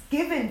it is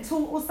given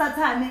to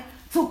uSatane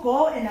to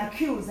go and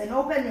accuse and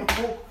open your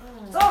book.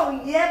 So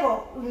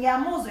yebo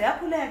ngiyamuzwa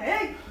uyakhuleka,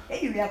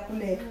 hey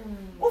uyakhuleka.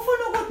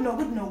 Ufuna ukuthi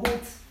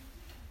nokuthi.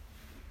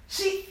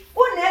 She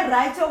une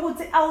right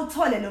ukuthi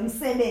awuthole lo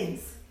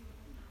msebenzi.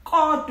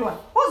 Kodwa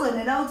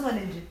uzonela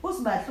awuthole nje,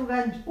 usibahlu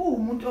kanje,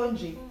 umuntu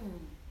onje.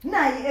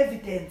 Nayi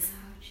evidence.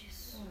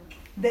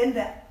 Then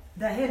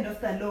the hand of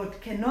the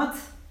Lord cannot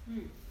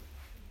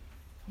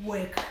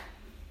work.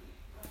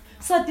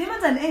 So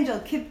demons and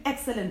angels keep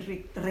excellent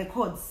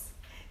records.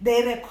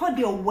 They record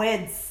your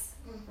words.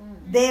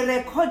 They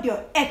record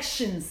your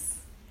actions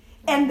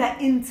and the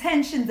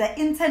intention, the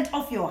intent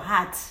of your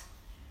heart.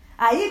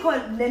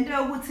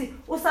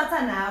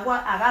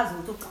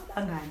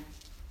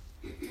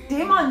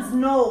 Demons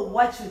know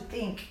what you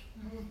think.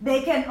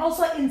 They can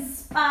also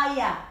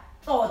inspire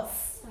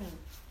thoughts.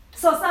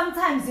 So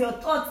sometimes your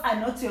thoughts are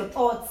not your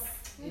thoughts.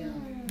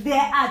 They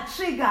are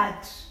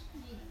triggered.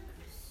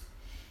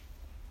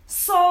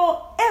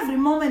 So every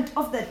moment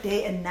of the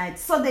day and night,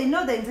 so they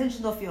know the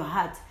intentions of your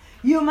heart.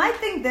 You might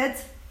think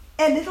that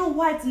a little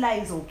white lie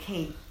is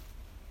okay.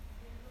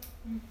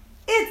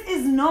 It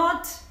is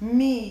not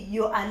me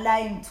you are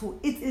lying to.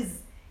 It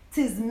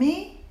is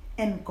me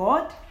and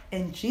God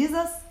and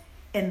Jesus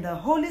and the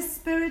Holy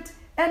Spirit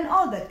and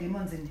all the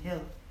demons in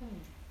hell.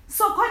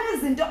 So khona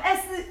izinto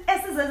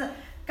esizenza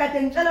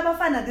kade ngitshela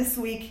abafana this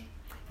week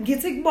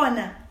ngithi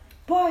kubona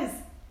boys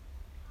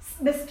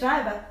best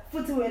driver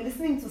futhi we're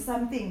listening to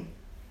something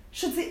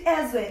shuthi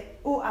ezwe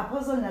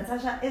Apostle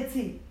Natasha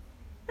ethi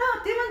no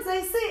demons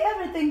they see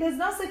everything, there's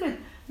no secret.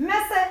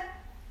 Mese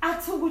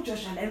athuku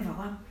Joshua emva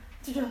kwami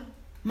Joshua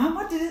mom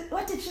what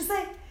did she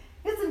say?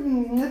 It's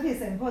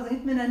nginciphise ngiphose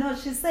ngithi mina no,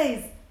 she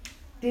says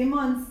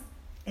demons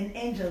and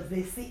angels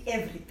they see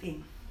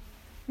everything.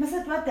 I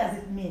said, what does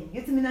it mean?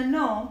 Ngithi mina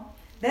no,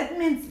 that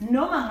means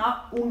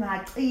noma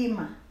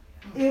ungacima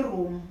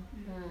iroom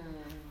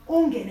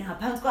ungene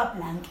ngaphansi kwa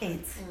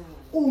blanket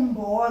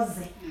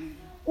umboze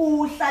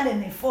uhlale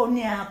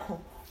nefone yakho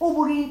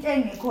ubuke into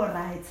engekho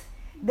right.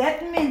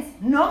 That means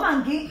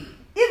noma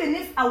even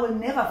if I will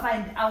never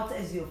find out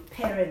as your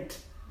parent,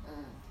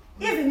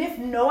 even if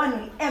no one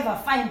will ever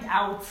find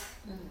out,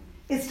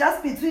 it's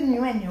just between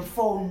you and your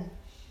phone.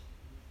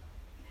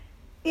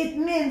 It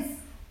means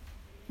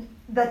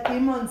the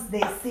demons,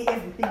 they see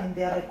everything and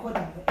they are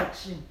recording your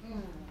action.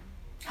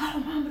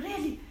 Oh, mom,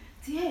 really?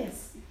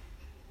 Yes.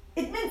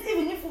 It means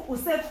even if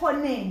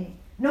usekhoneni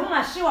noma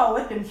ungashiwa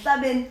wedwa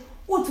emhlabeni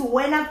uthi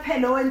wena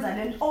kuphela owenza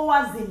lento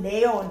owazi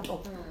leyo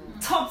nto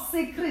top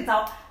secret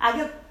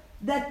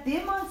the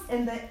demons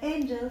and the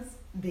angels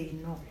they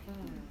know.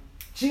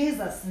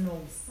 Jesus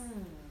knows.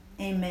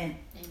 Amen.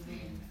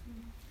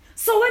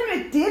 So when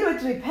we deal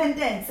with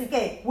repentance,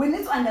 okay, we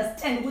need to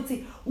understand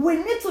we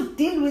need to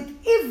deal with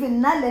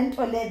even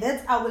nalento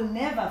that I will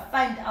never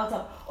find out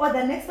of, or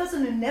the next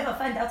person will never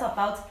find out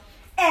about.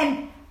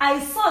 And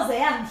I saw the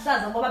young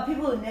shadow, but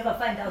people will never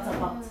find out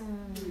about.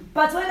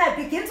 But when I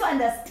begin to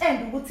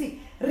understand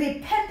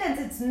repentance,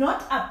 it's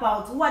not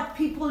about what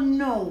people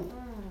know,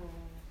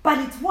 but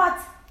it's what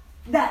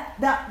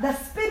the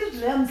spirit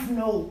realms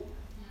know.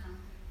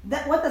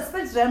 That what the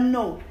spirit realm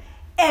know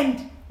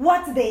and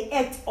what they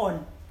act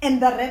on. And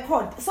the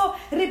record. So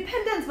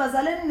repentance,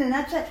 bazalwane, in a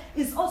nutshell,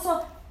 is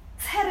also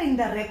tearing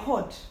the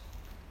record,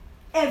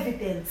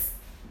 evidence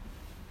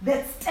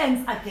that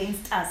stands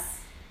against us.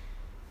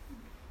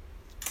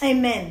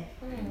 Amen.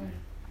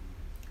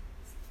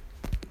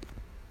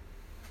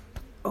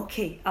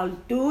 Okay, I'll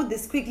do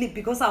this quickly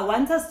because I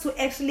want us to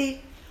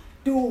actually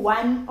do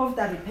one of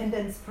the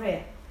repentance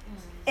prayer.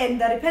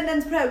 And the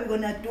repentance prayer we're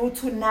gonna do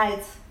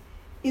tonight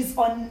is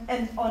on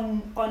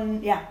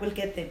we'll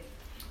get there.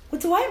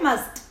 But why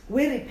must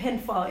we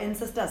repent for our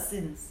ancestors'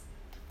 sins?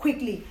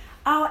 Quickly,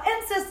 our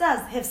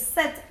ancestors have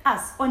set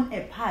us on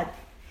a path,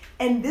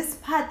 and this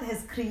path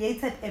has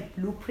created a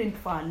blueprint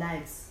for our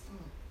lives.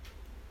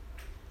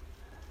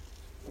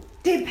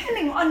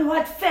 Depending on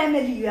what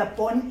family you are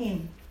born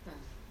in,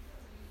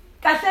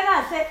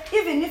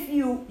 even if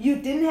you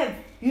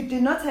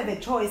did not have a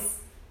choice,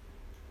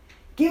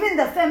 given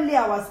the family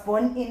I was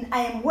born in,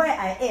 I am where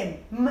I am.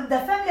 The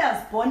family I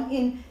was born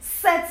in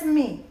sets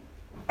me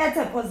at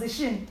a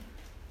position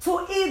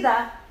to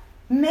either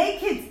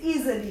make it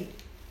easily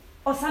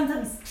or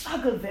sometimes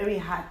struggle very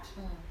hard.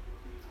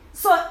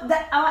 So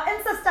that our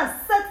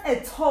ancestors set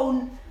a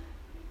tone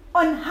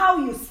on how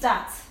you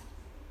start.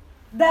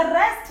 The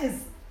rest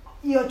is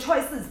your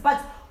choices, but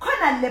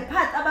khona le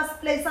part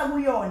abasiplace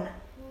kuyona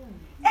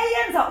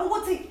eyenza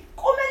ukuthi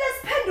kumele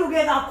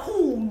siphenduke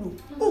kakhulu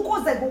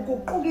ukuze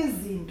kuguquke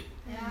izinto.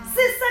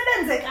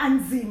 Sisebenze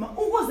kanzima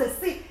ukuze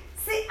si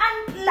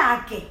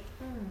unplug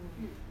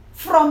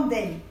from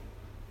them.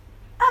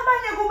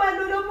 Abanye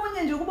kubalula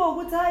omunye nje kuba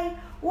ukuthi hayi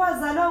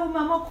wazalwa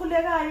umama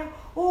okhulekayo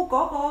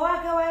ugogo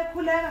wakhe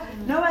wayekhuleka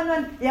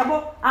noma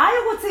yabo hayi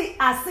ukuthi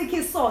asikho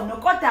isono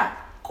kodwa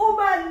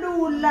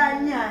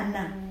kubalula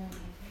nyana.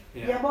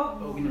 Yabo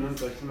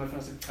ukunonke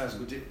hlumafana sikuchaza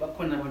ukuthi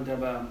bakhona abantu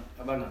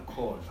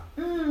abangakholwa.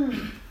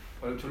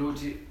 Uthola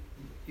ukuthi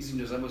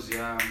izinto zabo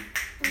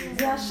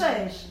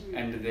ziyashesha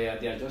and they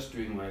are just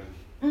doing well.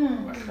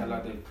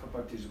 Bahlala the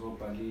properties go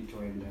balito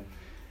and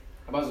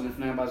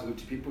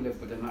people have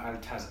got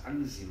altars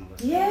anzima.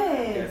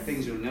 Yes. There are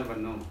things you'll never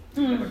know,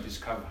 never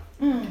discover.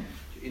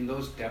 In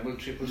those double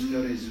triple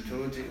stories, you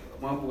told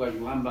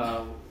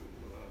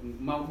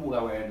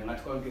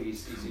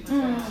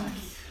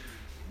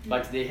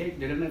but they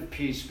don't have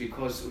peace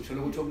because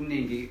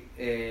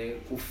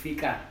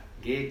ufika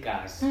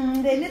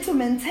ngegazi. They need to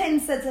maintain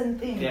certain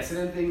things. There are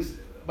certain things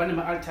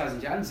banama-altars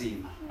nje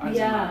anzima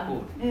Yeah.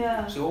 kakhulu.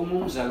 Yeah. So uma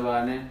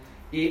umzalwane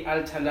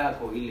i-altar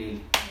lakho ileli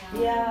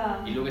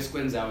Yeah. ilokhu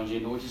esikwenzayo nje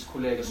nokuthi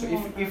sikhuleke. So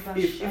Oh,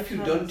 if you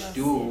don't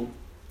do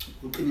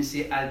uqinise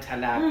i-altar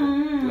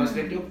lakho, because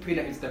le nto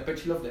yokuphila it's the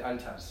battle of the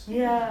altars.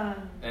 Yeah.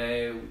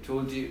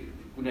 Uthole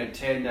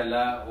kunethenda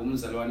la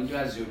umzalwane into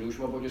yaziyo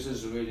usho ubaba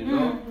osezulwini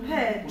no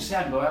Hey.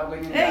 usihambe waya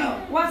kwenye Hey, indawo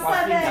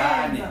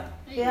wasebenza.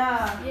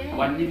 Yeah.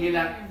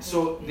 wanikela.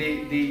 So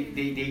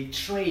they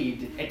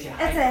trade at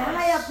a It's a higher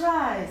high price.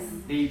 price.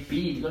 They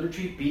bid, got to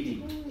treat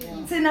bidding.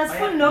 Thina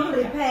sifuna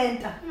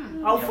nokurepenta.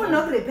 Awufuni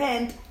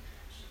nokurepenta.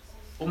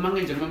 Uma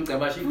ngenje noma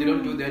mcabashi, if they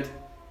don't do that,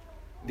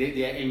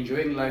 they are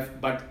enjoying life,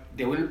 but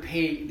they will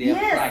pay their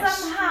Yes, price.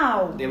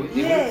 somehow. They will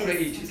Yes. pay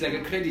it. It's like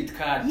a credit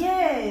card.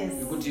 Yes.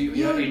 Because You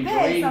you're will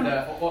pay enjoying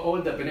some-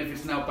 all the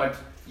benefits now, but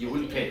you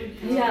will pay.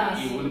 Yeah.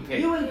 You will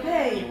pay. You will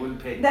pay. You will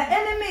pay. The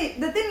enemy,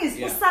 the thing is,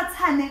 Yeah.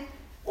 uSathane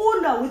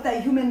ulwa with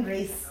the human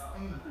race.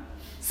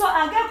 So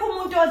akekho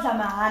umuntu odla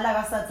mahala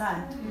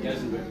kaSathane. It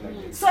doesn't work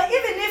like this. So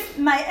even if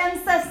my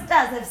ancestors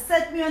have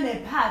set me on a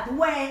path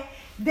where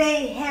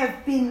they have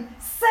been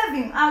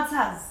serving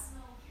altars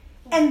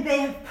and they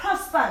have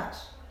prospered,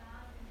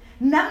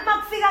 nami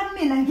makufika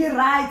kumina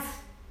ngi-right,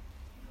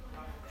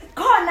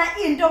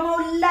 khona into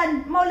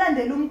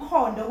mawulandela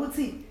umkhondo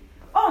ukuthi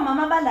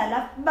omama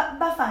balala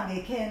bafa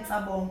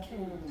ngekhensa bonke.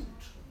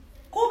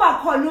 Kuba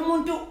khona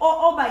umuntu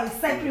oba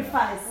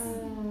yi-sacrifice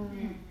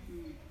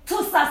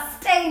to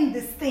sustain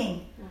this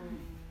thing.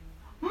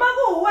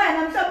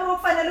 Makuwena mhlawumbe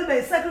okufanele ube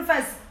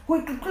yi-sacrifice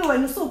kuqiqiwe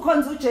wena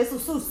usukhonza uJesu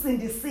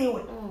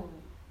ususindisiwe.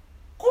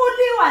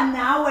 Kuliwa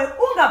nawe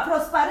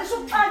ungaprosperish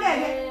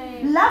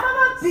uxakeke laba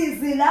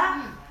ababhizi la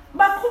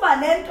baqhuba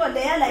lento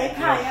leya la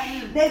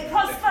ekhaya they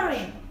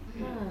prospering.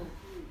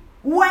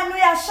 When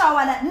we are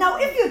shawala now,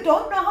 if you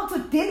don't know how to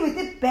deal with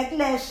it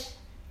backlash,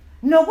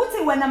 nokuthi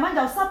wena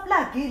manje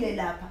usaplagile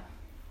lapha,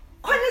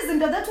 khona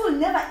izinto that will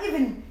never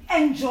even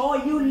enjoy,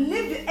 you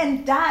live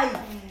and die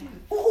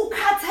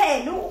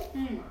ukhathele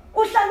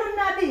uhlala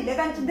unabile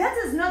kanti that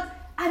is not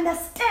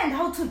understand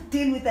how to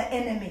deal with the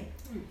enemy.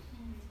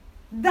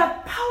 The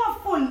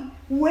powerful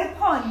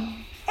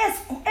weapon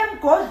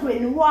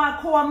emgodlweni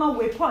wakho wama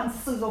weapons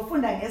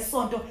sizofunda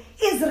ngesonto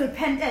is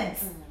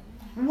repentance.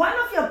 One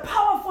of your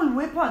powerful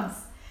weapons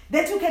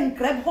that you can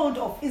grab hold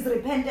of is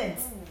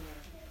repentance.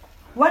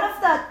 One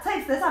of the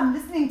texts that I'm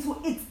listening to,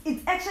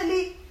 it's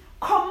actually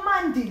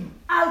commanding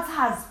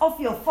altars of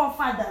your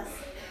forefathers.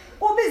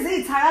 Ubize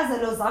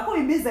ithakazelo zakho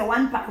uyibize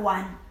one by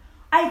one.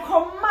 I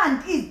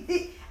command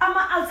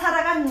ama-altar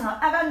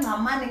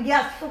akancamane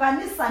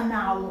ngiyahlukanisa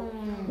nawo.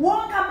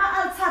 Wonke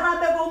ama-altar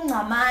abekho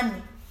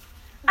uncamane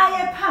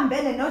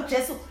ayephambene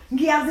noJesu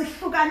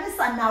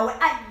ngiyazihlukanisa nawe.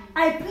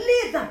 I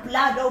plead the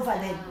blood over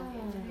them.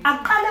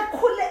 Aqale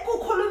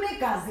kukhuluma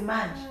igazi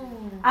manje.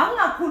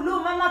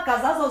 Angakhuluma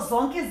amagazi azo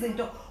zonke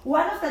izinto.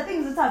 One of the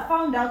things that I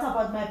found out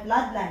about my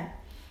bloodline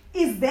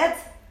is that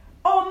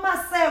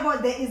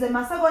Masego, there is a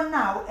Masego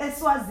now,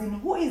 Eswazini,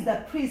 who is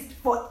the priest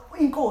for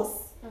Inkos.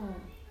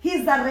 He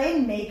is the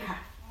rainmaker.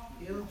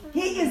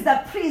 He is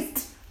the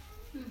priest.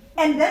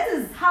 And that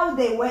is how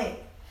they were.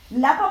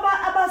 Lapha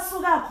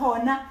abasuka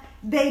khona,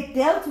 they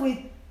dealt with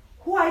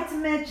white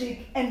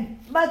magic and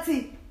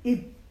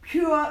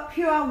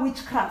pure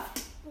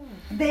witchcraft.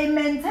 They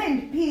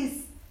maintained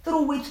peace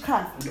through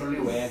witchcraft. Only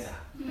weather.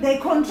 They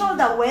control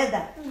the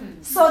weather.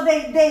 So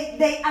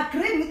they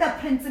agreed with the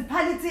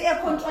principality and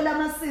control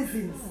the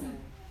seasons.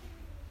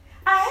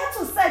 I had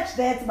to search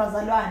that,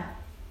 bazalwane,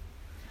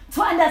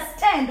 to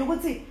understand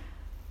ukuthi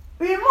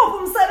remove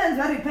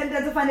umsebenzi we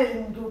repentance ufanele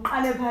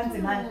ngiqale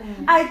phansi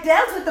manje. I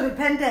dealt with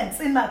repentance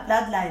in my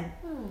bloodline.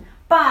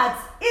 But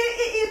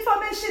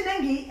information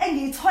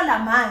engiyithola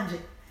manje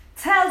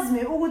tells me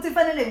ukuthi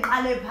fanele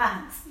ngiqale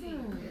phansi.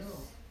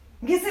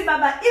 Ngithi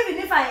baba, even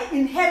if I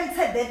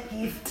inherited that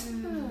gift,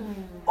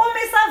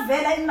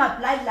 Vela in my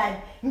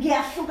bloodline,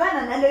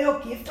 ngiyahlukana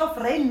naleyo gift of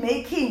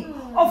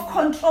rainmaking, of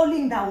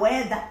controlling the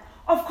weather,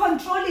 of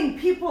controlling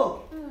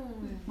people.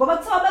 They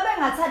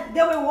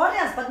were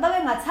warriors, but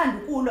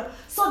babengathandi ukulwa.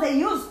 So they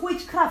use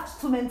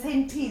witchcraft to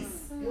maintain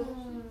peace.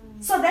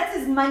 So that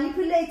is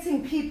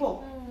manipulating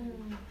people.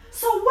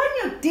 So when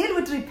you deal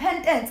with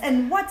repentance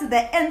and what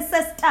the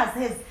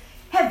ancestors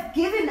have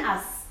given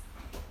us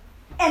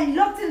and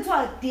locked into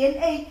our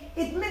DNA,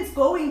 it means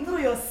going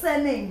through your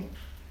surname.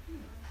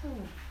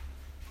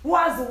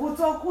 Wazi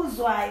ukuthi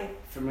okuzwayo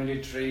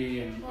family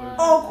tree and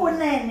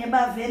okunene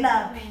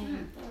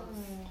bavelaphi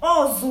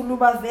oZulu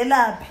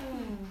bavelaphi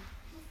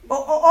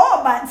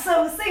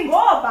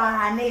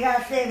singobani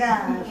kahle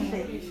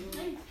kahle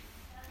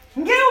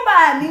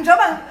ngiyubani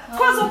njoba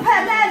cause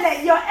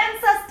uphelele your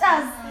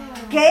ancestors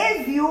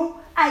gave you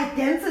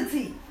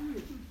identity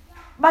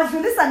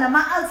badlulisa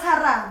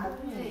nama-altar abo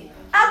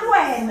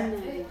akuwena.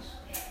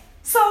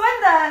 So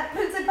when the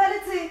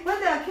principality, when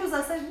the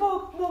accuser says,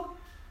 look,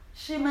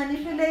 she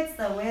manipulates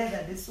the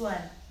weather, this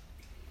one.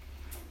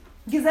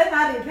 Ngize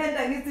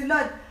ngarepenta ngithi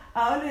Lord,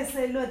 I always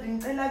say, Lord,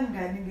 ngicela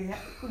ngani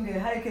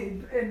nge-hike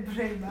and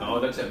pray. No,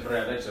 that's a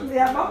prayer. That's a prayer.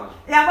 Yeah,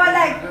 but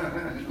like,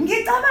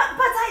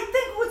 but I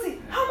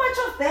think, how much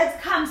of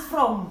that comes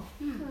from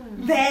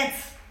that?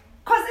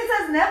 Because it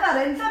has never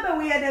ended.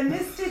 We had a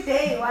misty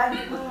day.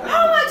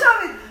 How much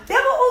of it? They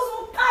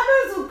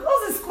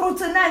will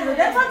scrutinize.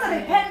 That's what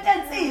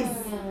repentance is.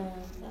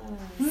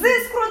 They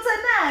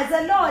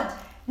scrutinize, Lord.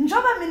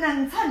 Njoba mina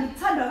ngithanda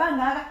ukuthandwa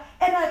kangaka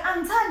and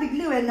angithandi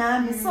kuliwe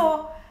nami.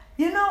 So,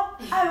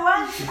 I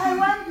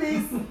want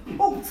this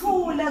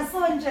ukuthula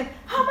sonje.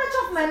 How much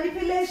of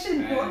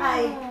manipulation do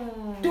I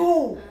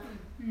do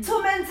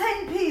to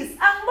maintain peace?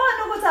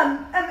 Angibona ukuthi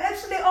I'm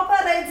actually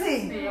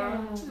operating.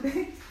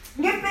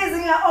 Get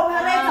busy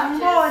operator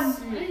ngibona.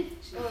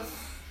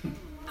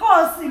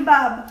 Khosi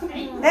baba.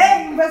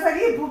 Hey, bese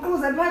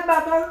ngibhukuza phansi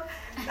baba.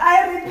 I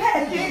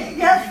repent.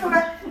 Yes,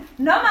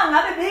 noma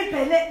ngabe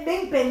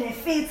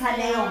bengibenefita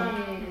leyo.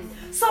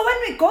 So when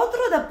we go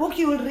through the book,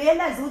 you will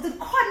realize ukuthi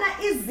khona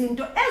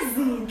izinto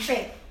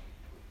ezinhle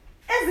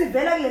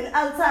ezivela kuleli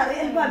altar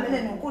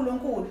elibambene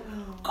noNkulunkulu.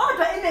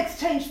 Kodwa in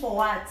exchange for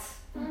what?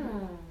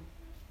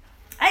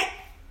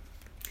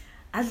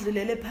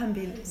 Adlulele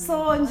phambili.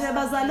 So nje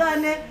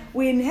bazalwane,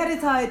 we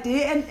inherit our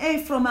DNA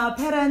from our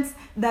parents.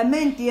 The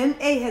main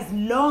DNA has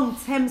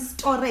long-term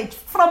storage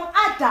from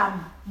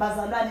Adam.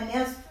 Bazalwane,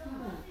 yes.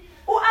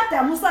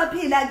 Adam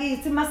usaphila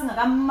kithi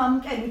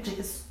masingakamamkela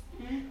uJesu.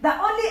 The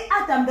only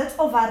Adam that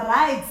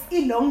overrides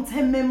a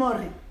long-term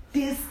memory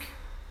disk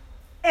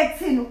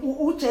acting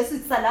uJesu,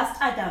 it's the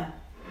last Adam.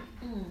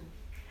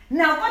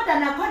 Now kodwa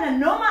nakhona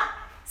noma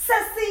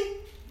sesi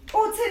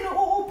uthini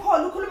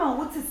uPaul ukhuluma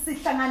ukuthi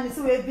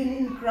sihlanganisiwe, we have been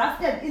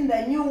engrafted in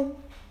the new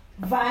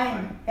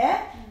vine.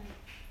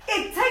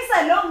 It takes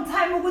a long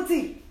time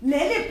ukuthi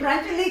leli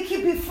branch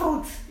likhiphe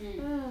fruit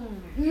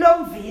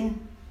lomvini.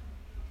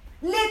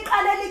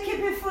 Liqale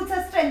likhiphe fruit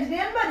strange.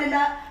 Niyabona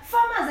la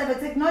farmers have a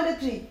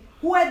technology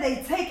where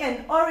they take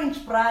an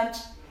orange branch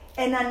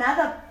and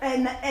another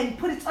and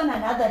put it on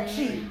another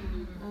tree.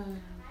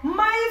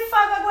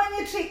 Mayifaka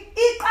kwenye tree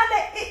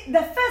iqale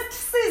the first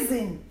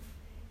season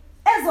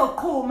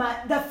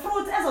ezoqhuma, the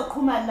fruit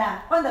ezoqhuma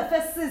la on the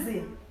first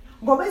season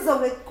ngoba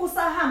izobe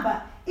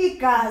kusahamba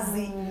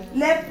igazi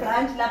le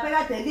branch lapha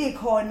ekade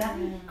likhona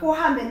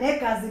kuhambe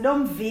negazi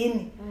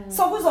lomvini,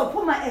 so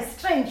kuzophuma a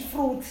strange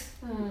fruit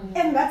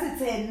engathi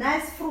it's a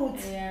nice fruit.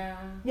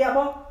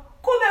 Yabo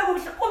kube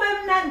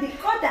mnandi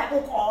kodwa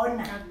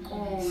ukona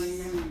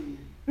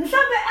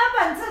mhlambe up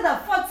until the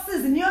fourth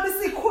season yobe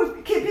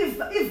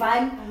sikhipha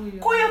ivine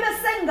kuyobe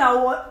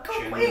sengawo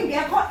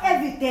ingekho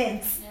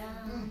evidence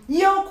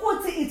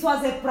yokuthi it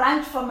was a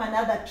branch from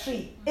another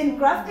tree.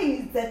 Engrafting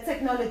is the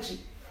technology.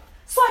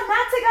 So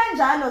nathi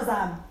kanjalo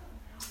zami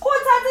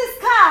kuthatha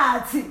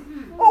isikhathi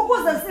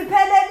ukuze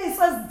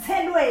sipheleliswe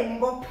ezithelweni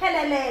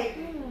ngokupheleleyo.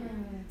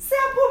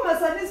 Siyaphuma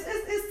sona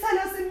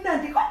isithelo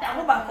simnandi kodwa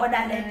kuba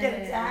khona lento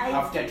ethi hayi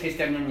after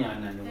taste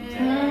emnyanyana lo.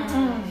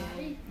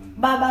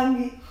 Baba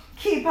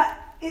ngikhipha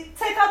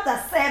take out the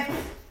sap,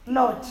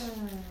 Lord.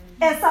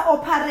 Esa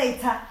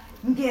operator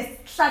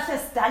ngesihlahla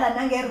esidala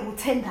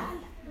nangeroot endala.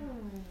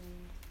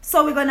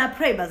 So we're going to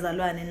pray,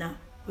 bazalwane, now.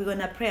 We're going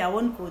to pray. I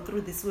won't go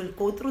through this. We'll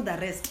go through the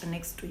rest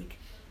next week.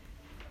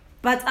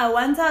 But I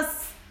want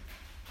us...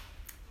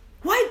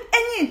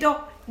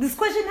 This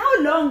question,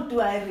 how long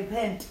do I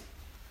repent?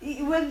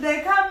 Will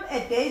there come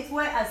a date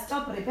where I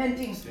stop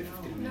repenting?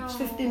 15 minutes.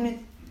 15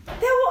 minutes.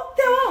 They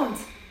won't.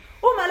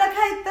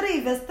 Malachi 3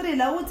 verse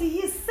 3,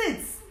 he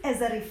sits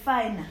as a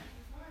refiner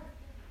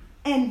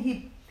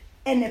and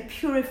a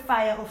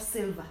purifier of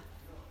silver.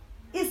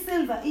 Is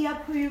silver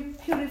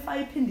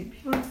purify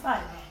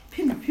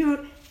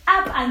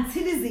up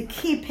until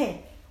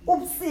izikhiphe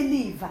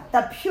ubusiliva,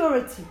 the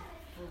purity.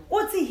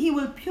 Uthi he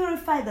will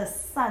purify the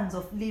sons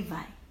of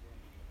Levi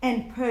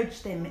and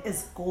purge them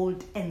as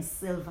gold and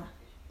silver,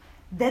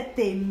 that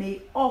they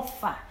may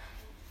offer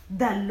to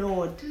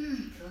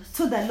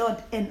the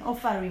Lord an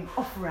offering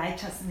of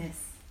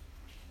righteousness.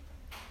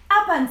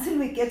 Up until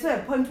we get to a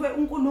point where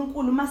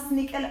uNkulunkulu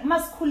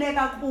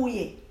masikhuleka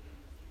kuye.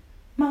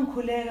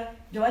 Mangikhuleka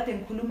njengoba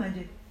ngikhuluma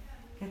nje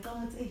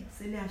ngicabanga ukuthi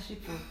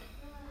seliyashipha.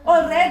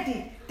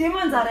 Already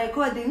demons are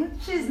recording.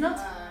 She's not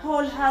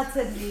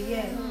wholeheartedly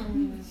here.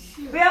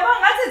 Uyabona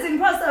ngathi it's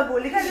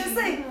impossible. Can you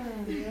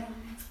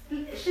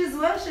see? She's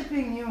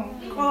worshiping you.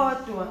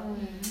 Kodwa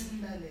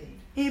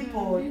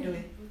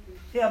ibhodwe.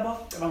 Yabo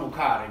Cabanga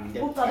ukhare nje.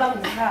 Ucabanga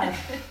ukhare.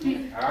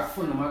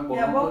 Akufuna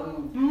Yabo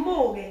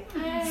mbuke.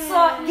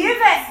 So give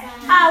it.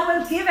 I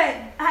will give it.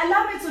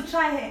 Allow me to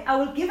try her. I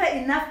will give her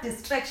enough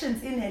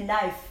distractions in her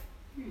life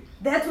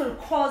that will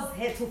cause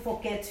her to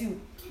forget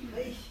you.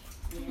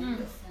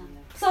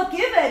 So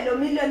give her lo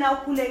million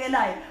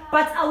awukhulekelayo,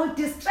 but I will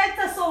distract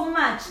her so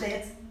much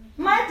that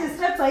my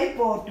distractor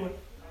ibhodwe.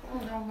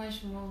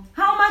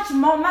 How much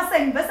more must I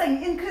invest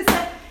in increase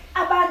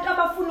abantu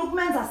abafuna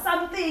ukumenza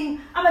something,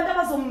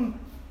 abantu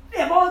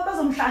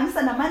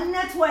bazomhlanganisa nama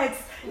networks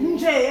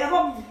nje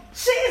yabo.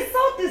 She is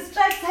so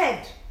distracted.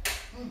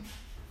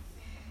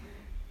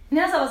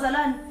 Niyazi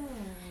bazalwane,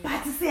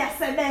 but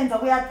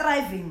siyasebenza, we are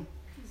thriving.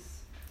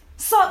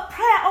 So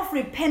prayer of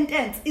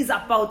repentance is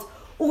about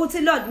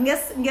ukuthi Lord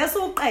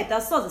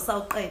ngesuqeda soze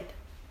sawuqeda.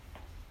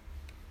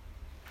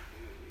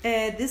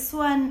 This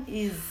one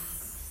is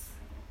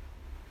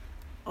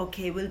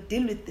okay, we'll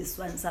deal with this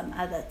one some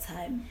other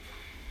time.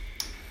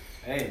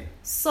 Hey.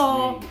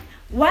 So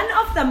one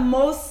of the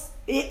most,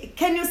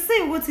 can you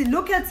see what?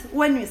 Look at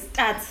when we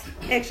start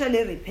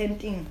actually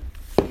repenting.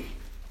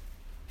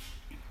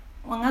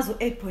 Wangazo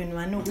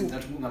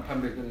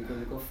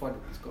 8.1 go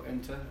forward, let's go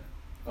enter.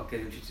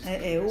 Okay,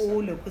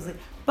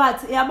 but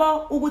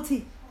yabo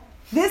ukuthi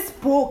this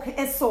book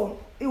is so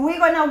we're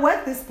gonna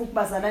work this book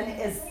bazalane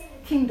as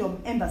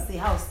Kingdom Embassy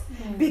House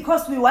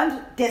because we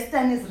want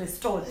destinies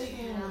restored.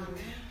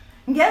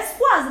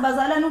 Ngesikwazi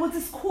bazalane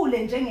ukuthi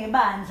sikhule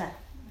njengebandla.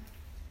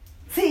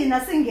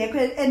 Thina singekho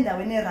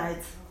endaweni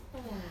right.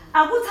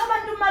 Akuthi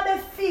abantu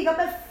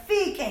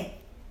befike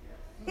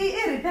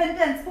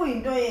i-repentance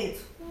kuyinto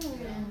yethu.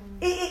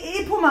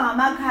 Iphuma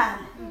ngamakhala.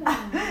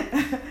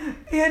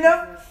 You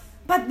know?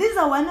 But these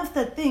are one of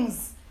the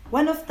things,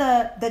 one of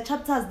the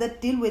chapters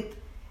that deal with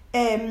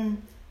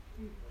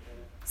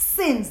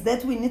sins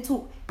that we need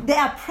to, there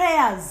are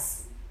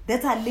prayers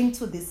that are linked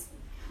to this.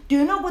 Do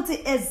you know what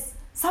it is?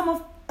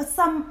 Some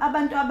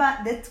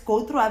abantu that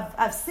go through,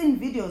 I've seen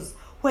videos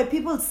where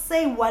people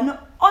say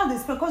all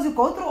this because you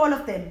go through all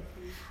of them.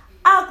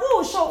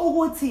 Akusho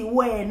ukuthi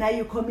wena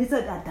you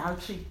committed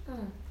adultery.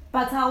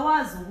 But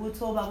awazi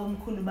ukuthi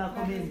obabomkhulu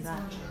bakho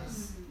benzani.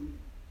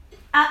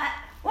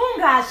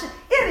 Ungasho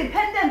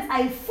irepentance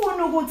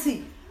ayifuni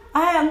ukuthi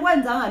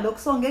angikwenzanga lokho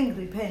so ngeke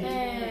ngirepent.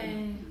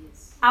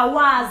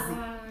 Awazi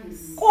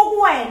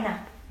kuwena.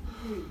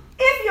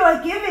 If you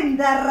are given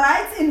the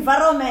right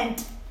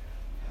environment,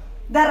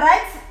 the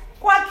right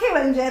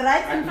kwakhiwe nje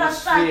right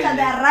infrastructure,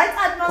 the right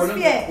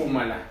atmosphere,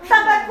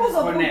 mhlawumbe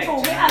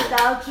kuzokuthuma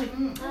adultery.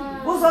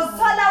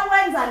 Uzozithola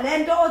wenza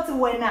lento othi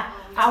wena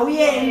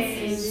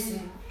awuyenzi.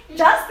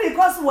 Just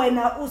because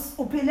wena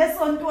uphile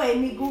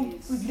esontweni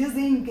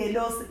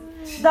kulizingelosi,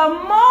 the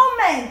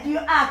moment you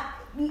are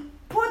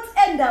put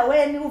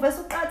endaweni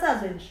uvese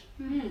uqhathazwe nje.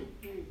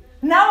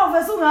 Nawe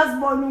uvese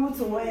ungazibona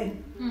ukuthi wena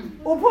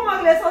uphuma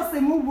kuleso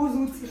simo ubuza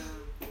ukuthi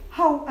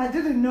how I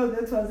didn't know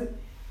that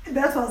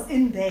was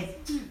in there.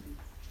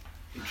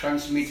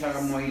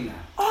 Transmitter moila.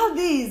 All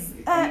these,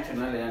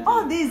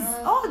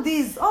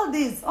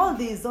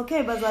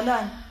 okay,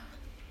 Bazalan.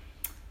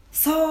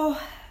 So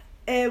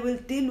we'll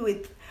deal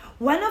with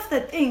one of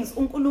the things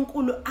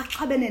uNkulunkulu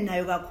axabene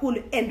nayo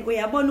kakhulu and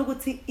uyabona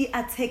ukuthi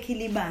iattack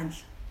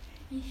libandla.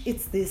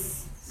 It's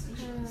this.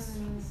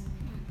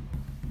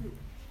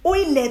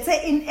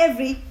 Uyilethe in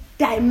every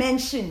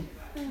dimension.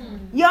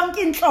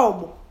 Yonke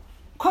inhlobo.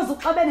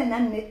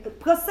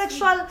 Because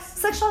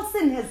sexual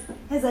sin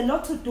has a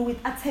lot to do with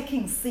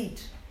attacking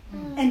seed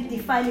and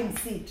defiling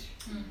seed.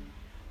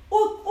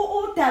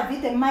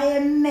 David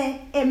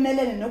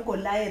emelene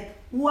noGoliath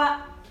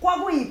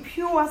kwakuyi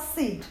pure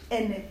seed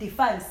and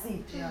defiled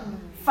seed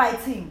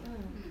fighting.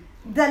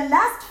 The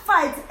last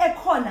fight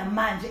ekhona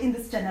manje in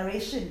this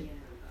generation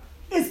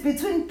is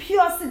between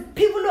pure seed.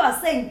 People who are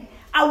saying,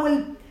 I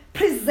will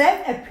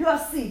preserve a pure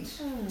seed.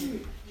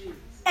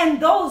 And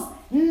those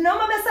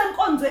noma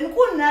besenkonzweni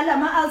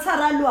kunalama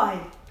altar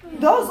alwayo.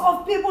 Those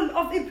of people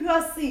of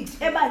impure seed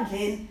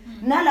ebandleni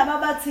nalaba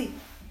bathi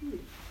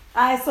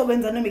hayi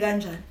sokwenza noma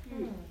kanjani.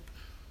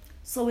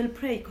 So we'll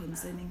pray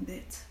concerning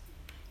that.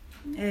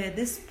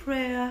 This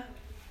prayer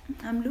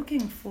I'm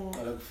looking for.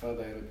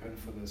 Father, I repent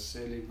for the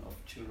selling of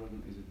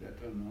children. Is it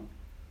that or no?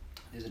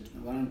 Is it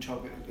one on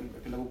top?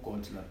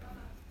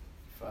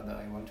 Father,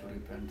 I want to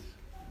repent.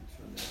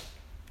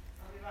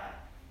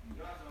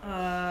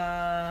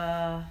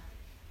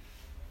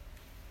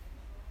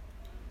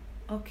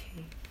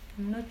 Okay,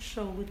 I'm not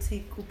sure what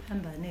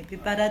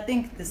but I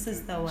think this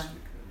is the one.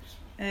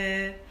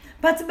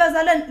 But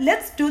Bazalan,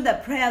 let's do the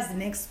prayers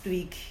next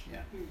week.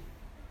 Yeah.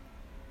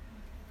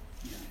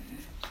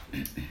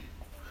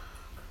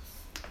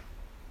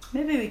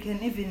 Maybe we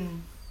can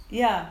even,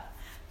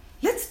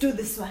 let's do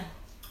this one.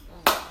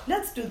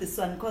 Let's do this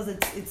one because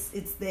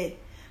it's there.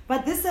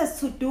 But this has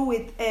to do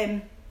with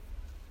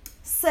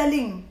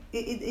selling.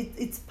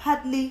 It's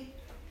partly,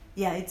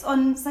 it's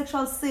on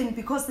sexual sin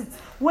because it's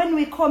when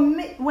we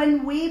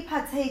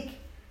partake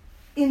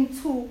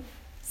into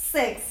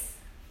sex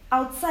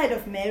outside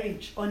of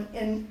marriage or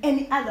in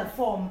any other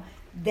form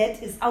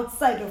that is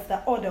outside of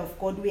the order of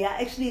God, we are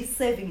actually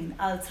serving an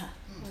altar.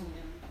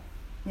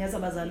 Yes,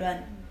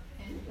 Abazalwan.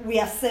 We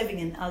are serving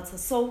an altar.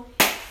 So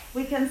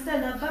we can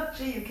stand up.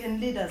 Babji, you can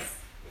lead us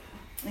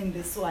in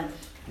this one.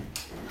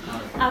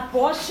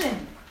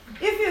 Abortion.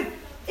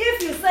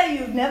 If you say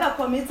you've never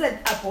committed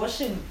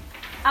abortion,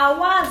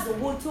 awazi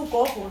ukuthi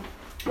ugogo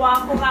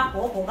wakho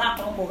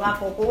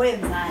kagogo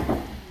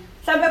wenzani.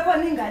 Mhlambe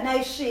khona ingane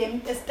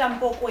ayishiye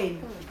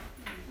esitampokweni.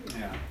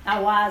 Yeah.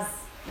 Awazi.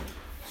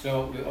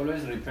 So we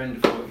always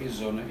repent for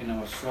izono in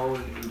our soul,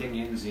 in the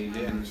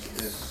and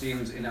the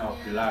sins in our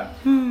blood.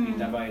 In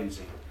the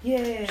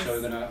Yes.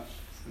 So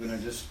we're gonna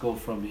just go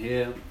from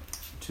here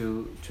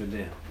to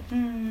there.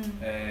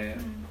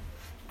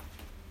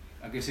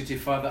 Okay, City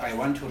Father, I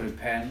want to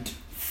repent.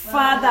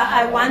 Father,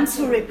 I want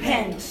to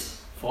repent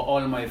For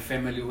all my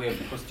family who have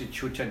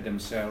prostituted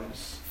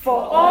themselves. for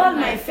all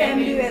my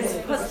family who has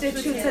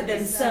prostituted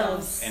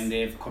themselves And they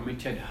have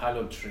committed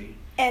harlotry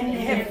and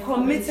have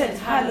committed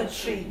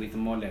harlotry with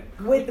Molech.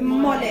 with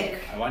Molech.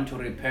 I want to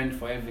repent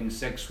for having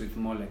sex with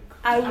Molech.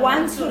 I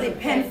want to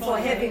repent for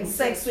having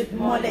sex with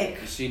Molech.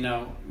 You see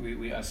now,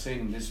 we are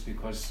saying this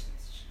because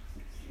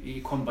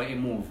ikhomba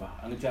emuva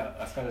angithi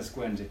asikaze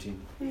sikwenze thina,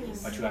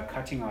 but we are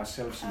cutting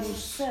ourselves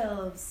loose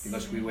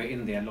because we were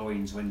in their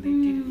loins when they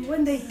did it.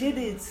 When they did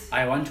it.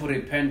 I want to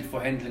repent for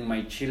handing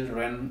my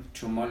children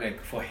to Molech,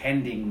 for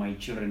handing my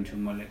children to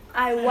Molech.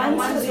 I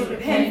want to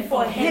repent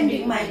for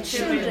handing my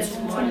children to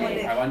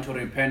Molech. I want to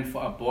repent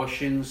for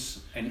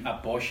abortions and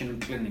abortion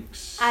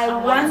clinics. I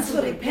want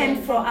to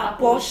repent for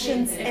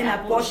abortions and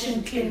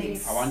abortion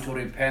clinics. I want to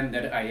repent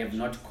that I have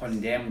not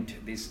condemned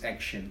this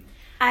action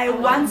I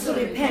want to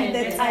repent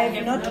that I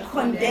have not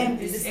condemned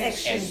this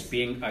action as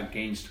being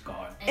against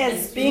God.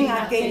 as being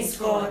against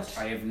God.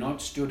 I have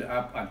not stood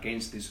up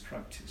against this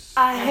practice.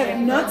 I have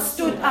not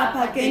stood up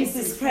against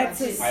this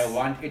practice. I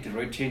want it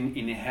written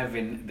in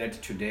heaven that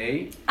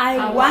today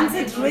I want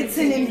it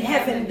written in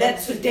heaven that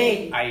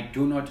today I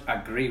do not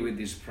agree with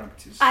this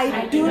practice.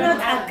 I do not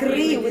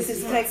agree with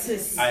this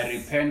practice. I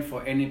repent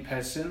for any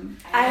person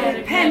I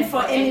repent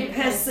for any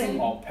person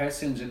or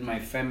persons in my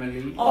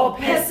family or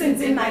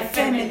persons in my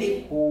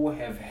family who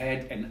have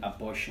had an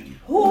abortion,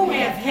 who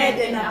have had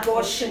an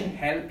abortion,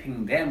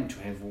 helping them to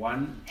have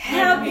one,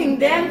 helping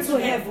them to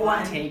have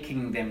one,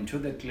 taking them to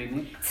the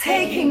clinic,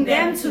 taking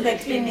them to the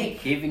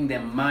clinic, giving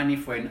them money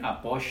for an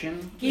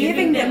abortion,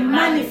 giving them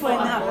money for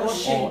an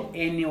abortion, or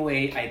any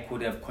way I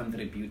could have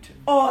contributed.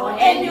 or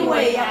any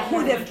way I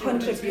could have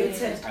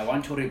contributed. I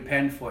want to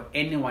repent for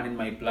anyone in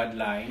my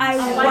bloodline, I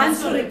want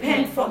to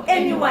repent for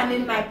anyone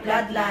in my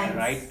bloodline,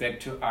 right back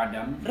to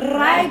Adam,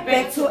 right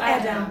back to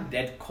Adam,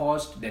 that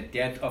caused the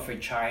death of a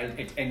child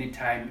at any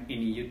time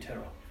in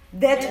utero.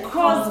 that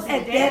caused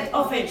a death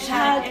of a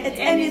child at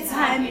any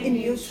time in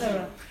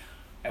utero.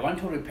 I want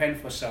to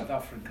repent for South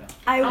Africa.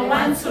 I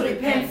want to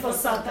repent for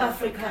South I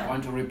Africa.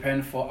 want to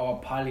repent for our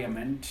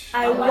parliament.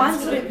 I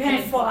want to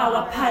repent for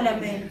our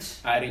parliament.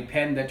 I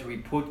repent that we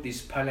put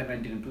this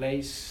parliament in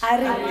place. I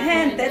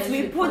repent that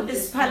we put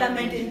this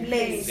parliament in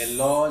place. The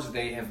laws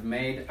they have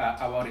made are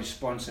our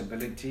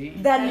responsibility.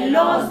 The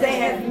laws they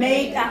have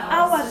made are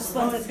our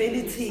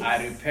responsibility.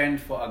 I repent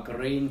for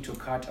agreeing to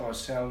cut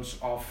ourselves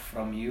off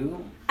from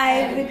you.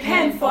 I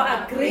repent for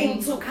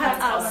agreeing to cut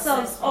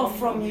ourselves off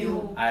from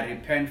you. I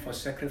repent for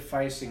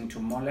sacrificing to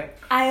Molech.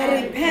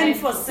 I repent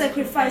for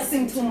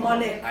sacrificing to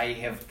Molech. I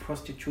have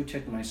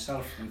prostituted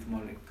myself with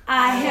Molech.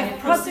 I have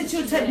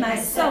prostituted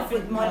myself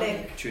with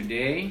Molech.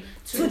 Today,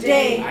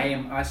 Today, I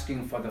am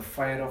asking for the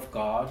fire of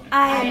God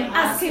I am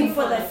asking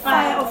for the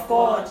fire of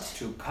God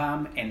to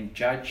come and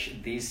judge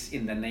this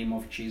in the name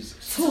of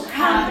Jesus. to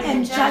come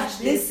and judge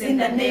this in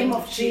the name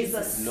of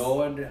Jesus.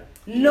 Lord,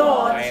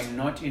 Lord, I am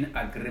not in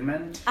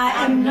agreement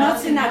I am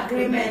not in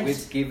agreement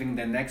with giving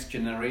the next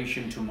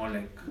generation to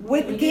Molech.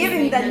 with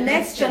giving the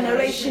next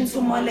generation to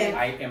Molech.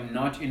 I am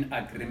not in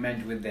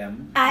agreement with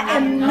them I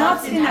am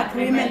not in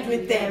agreement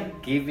with them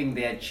giving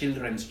their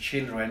children's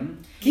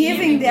children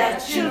giving their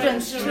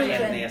children's and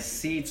children their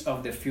seeds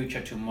of the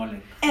future to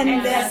Molech.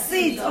 and their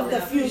seeds of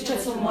the future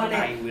to I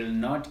Molech. will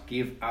not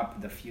give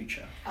up the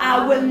future.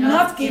 I will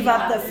not give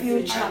up the I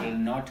will future.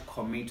 not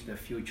commit the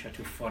future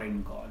to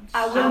foreign gods.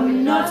 I will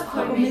not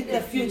commit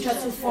the future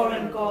to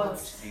foreign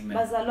gods. Amen.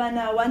 Bazalwane,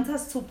 I want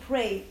us to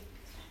pray.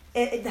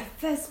 The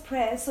first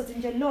prayer is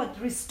that, Lord,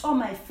 restore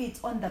my feet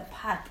on the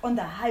path, on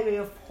the highway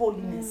of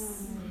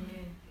holiness.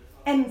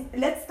 And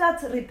let's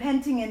start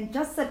repenting and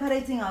just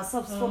separating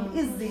ourselves from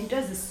izinto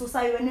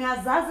ezisusayo. When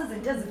uyazazi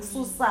izinto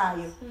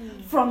ezikususayo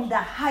from the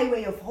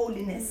highway of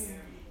holiness.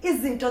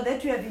 Izinto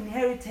that you have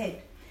inherited.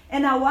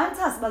 And I want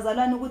us,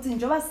 bazalwane, ukuthi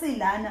njoba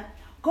silana,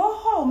 go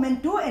home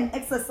and do an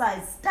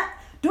exercise.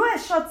 Do a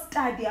short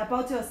study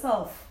about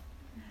yourself.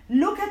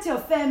 Look at your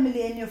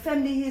family and your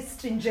family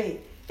history nje.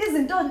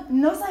 Izinto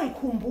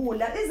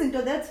nosayikhumbula,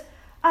 izinto that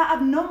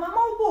abnormal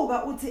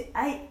mawubuka uthi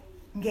ay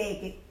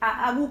ngeke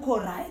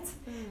akukho right.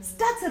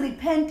 Start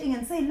repenting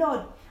and say,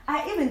 Lord,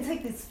 I even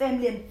take this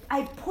family and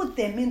I put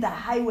them in the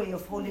highway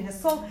of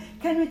holiness. So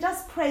can we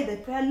just pray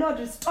that prayer? Lord,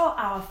 restore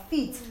our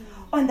feet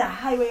on the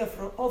highway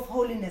of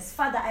holiness.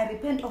 Father, I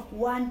repent of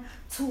 1,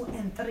 2,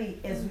 and 3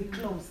 as we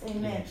close.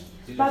 Amen.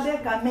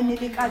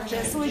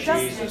 So we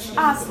just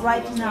ask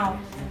right now,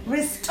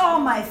 restore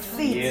my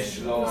feet Yes,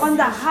 Lord. on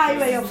the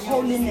highway of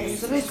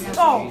holiness.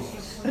 Restore.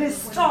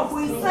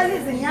 Buyisela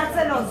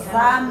izinyathelo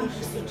zami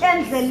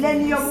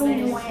endleleni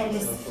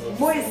yobungcwele.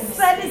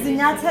 Buyisela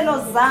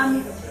izinyathelo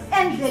zami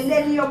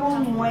endleleni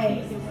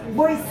yobungcwele.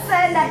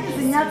 Buyisela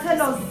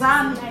izinyathelo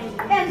zami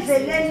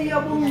endleleni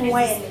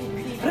yobungcwele.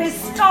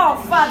 Restore,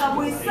 Father,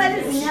 buyisela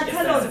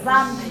izinyathelo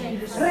zami.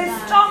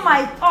 Restore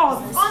my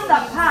thoughts on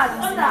the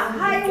path, on the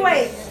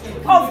highway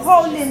of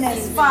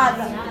holiness,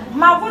 Father.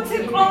 Makuthi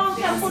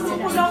konke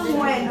uNkulunkulu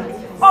ongcwele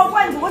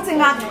okwenza ukuthi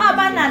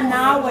ngaxabana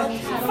nawe.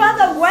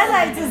 Father, whether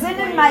it is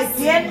in my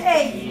DNA,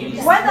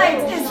 whether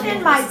it is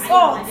in my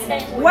thoughts,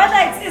 whether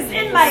it is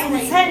in my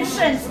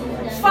intentions,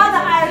 Father,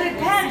 I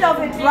repent of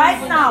it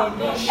right now.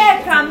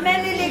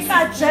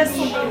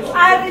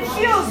 I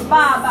refuse,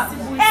 Baba,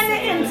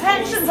 any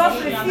intentions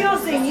of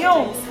refusing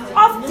you,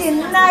 of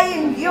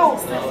denying you,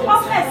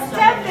 of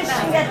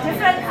establishing a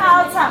different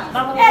altar.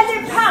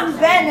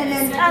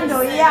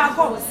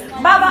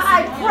 Baba,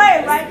 I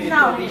pray right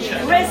now,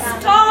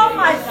 restore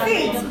my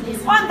feet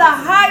on the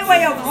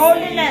highway of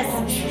holiness.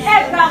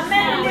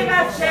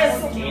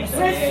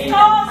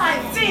 Restore my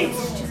feet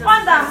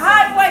on the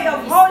highway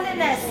of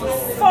holiness,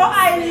 for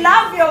I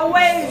love your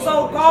ways,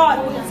 O God.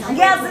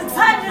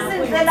 Ngiyazithanda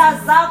izindlela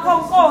zakho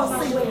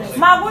Nkosi.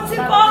 Makuthi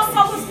konke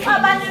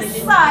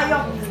okusixabanisayo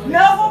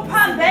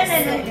nokuphambene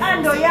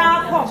nentando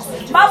yakho.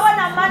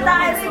 Babona manda,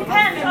 I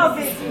repent of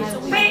it.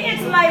 Be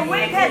it my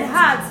wicked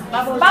heart.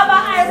 Baba,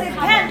 I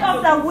repent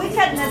of the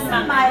wickedness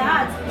in my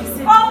heart.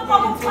 Konke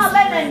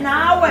okuxabene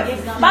nawe,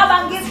 Baba,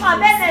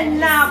 ngixabene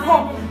nakho.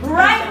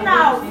 Right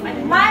now,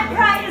 my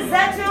prayer is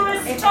that you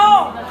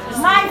restore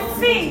my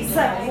feet,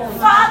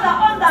 Father,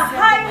 on the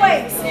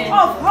highway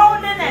of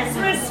holiness.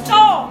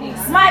 Restore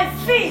my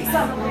feet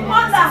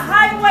on the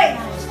highway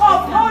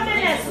of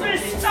holiness.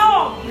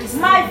 Restore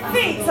my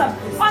feet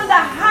on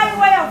the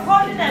highway of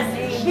holiness,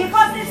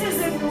 because it is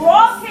in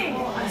walking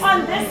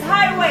on this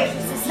highway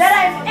that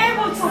I am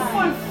able to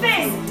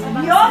fulfill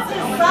your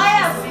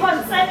desires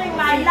concerning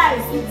my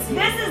life.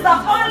 This is the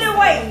only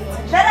way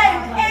that I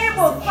am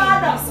able,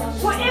 Father,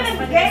 to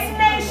even gain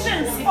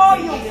nations for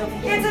you.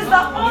 It is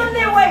the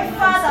only way,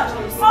 Father,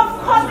 of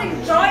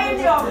causing joy in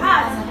your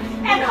heart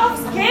and of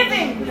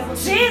giving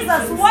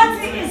Jesus what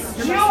he is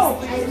due,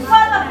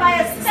 Father,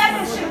 by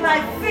establishing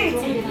my feet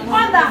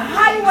on the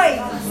highway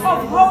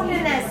of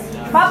holiness.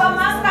 Baba,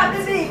 manga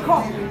bibiko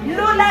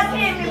lula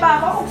kimi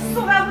Baba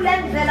ukusuka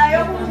kulendlela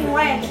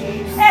yobungcwele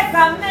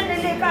egameni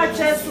lika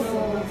Jesu.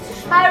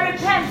 I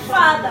repent,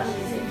 Father,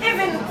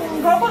 even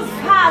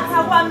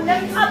ngokuziphatha kwami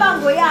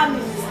nemicabango yami.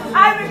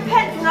 I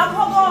repent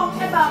ngakho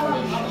konke Baba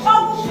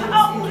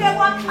okuke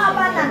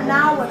kwaxabana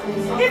nawe.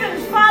 Even,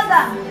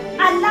 Father,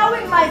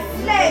 allowing my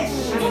flesh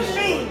to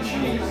lead.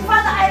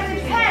 Father, I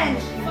repent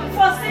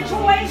for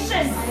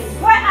situations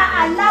where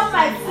I allow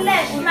my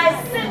flesh, my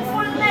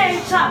sinful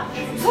nature,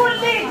 to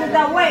lead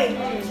the way,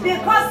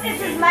 because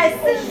it is my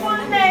sinful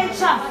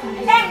nature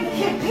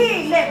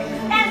engikhiphile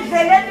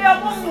endleleni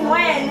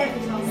yobungcwele.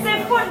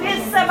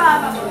 Sifundise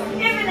Baba,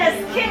 even as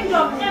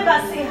Kingdom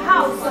Embassy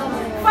House,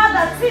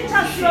 Father, teach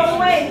us your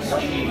ways.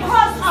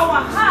 Cause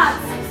our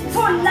hearts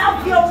to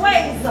love your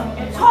ways.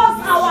 Cause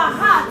our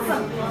hearts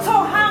to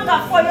hunger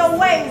for your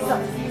ways,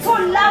 to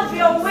love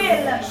your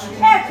will.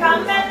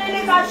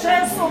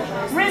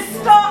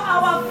 Restore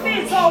our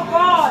feet, oh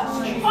God,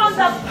 on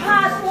the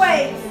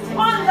pathway,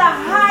 on the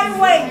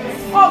highway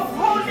of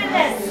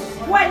holiness,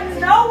 when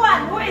no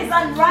one who is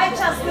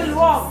unrighteous will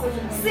walk.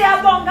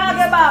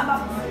 Siyabonga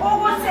Baba,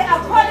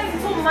 according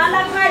to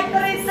Malachi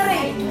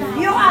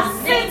 3:3, you are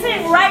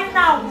sitting right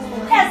now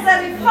as a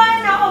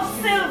refiner of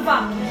silver.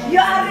 You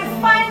are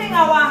refining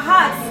our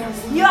hearts.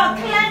 You are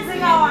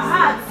cleansing our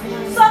hearts,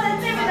 so that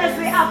even as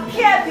we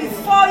appear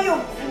before you,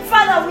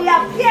 Father, we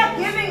appear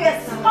giving an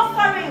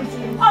offering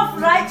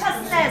of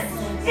righteousness.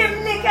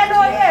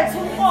 Imnikelo yethu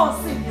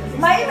Nkosi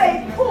mayibe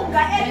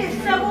iphunga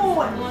elihle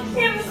kuwe.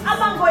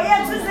 Imicabango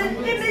yethu,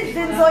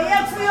 imidlinzo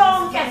yethu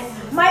yonke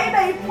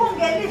mayibe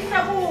iphunga elihle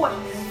kuwe.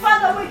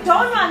 Father, we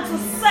don't want to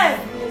serve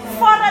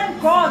foreign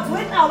gods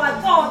with our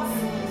thoughts.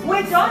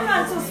 We don't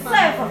want to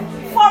serve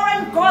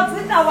foreign gods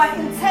with our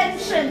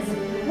intentions.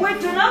 We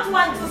do not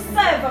want to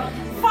serve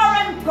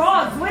foreign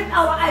gods with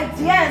our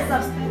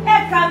ideas.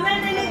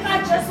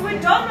 We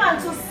don't want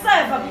to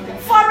serve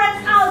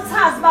foreign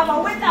altars,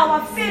 Baba, with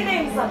our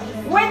feelings,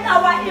 with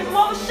our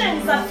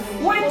emotions.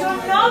 We do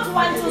not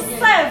want to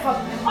serve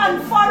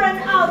on foreign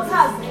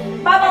altars.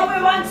 Baba,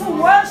 we want to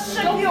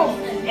worship you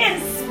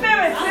in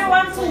spirit. We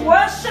want to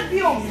worship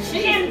you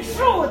in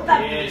truth.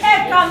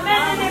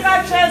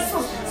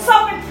 So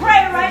we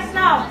pray right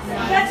now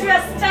that you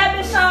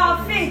establish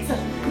our feet.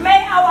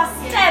 May our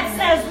steps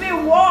as we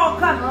walk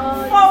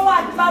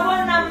forward,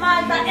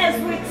 as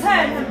we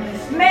turn,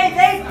 may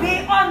they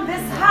be on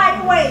this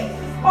highway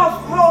of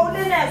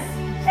holiness.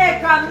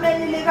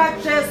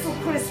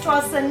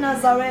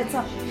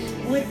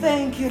 We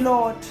thank you,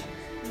 Lord.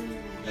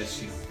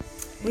 Bless you.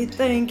 We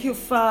thank you,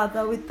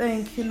 Father. We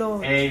thank you,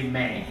 Lord.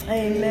 Amen.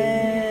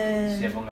 Amen.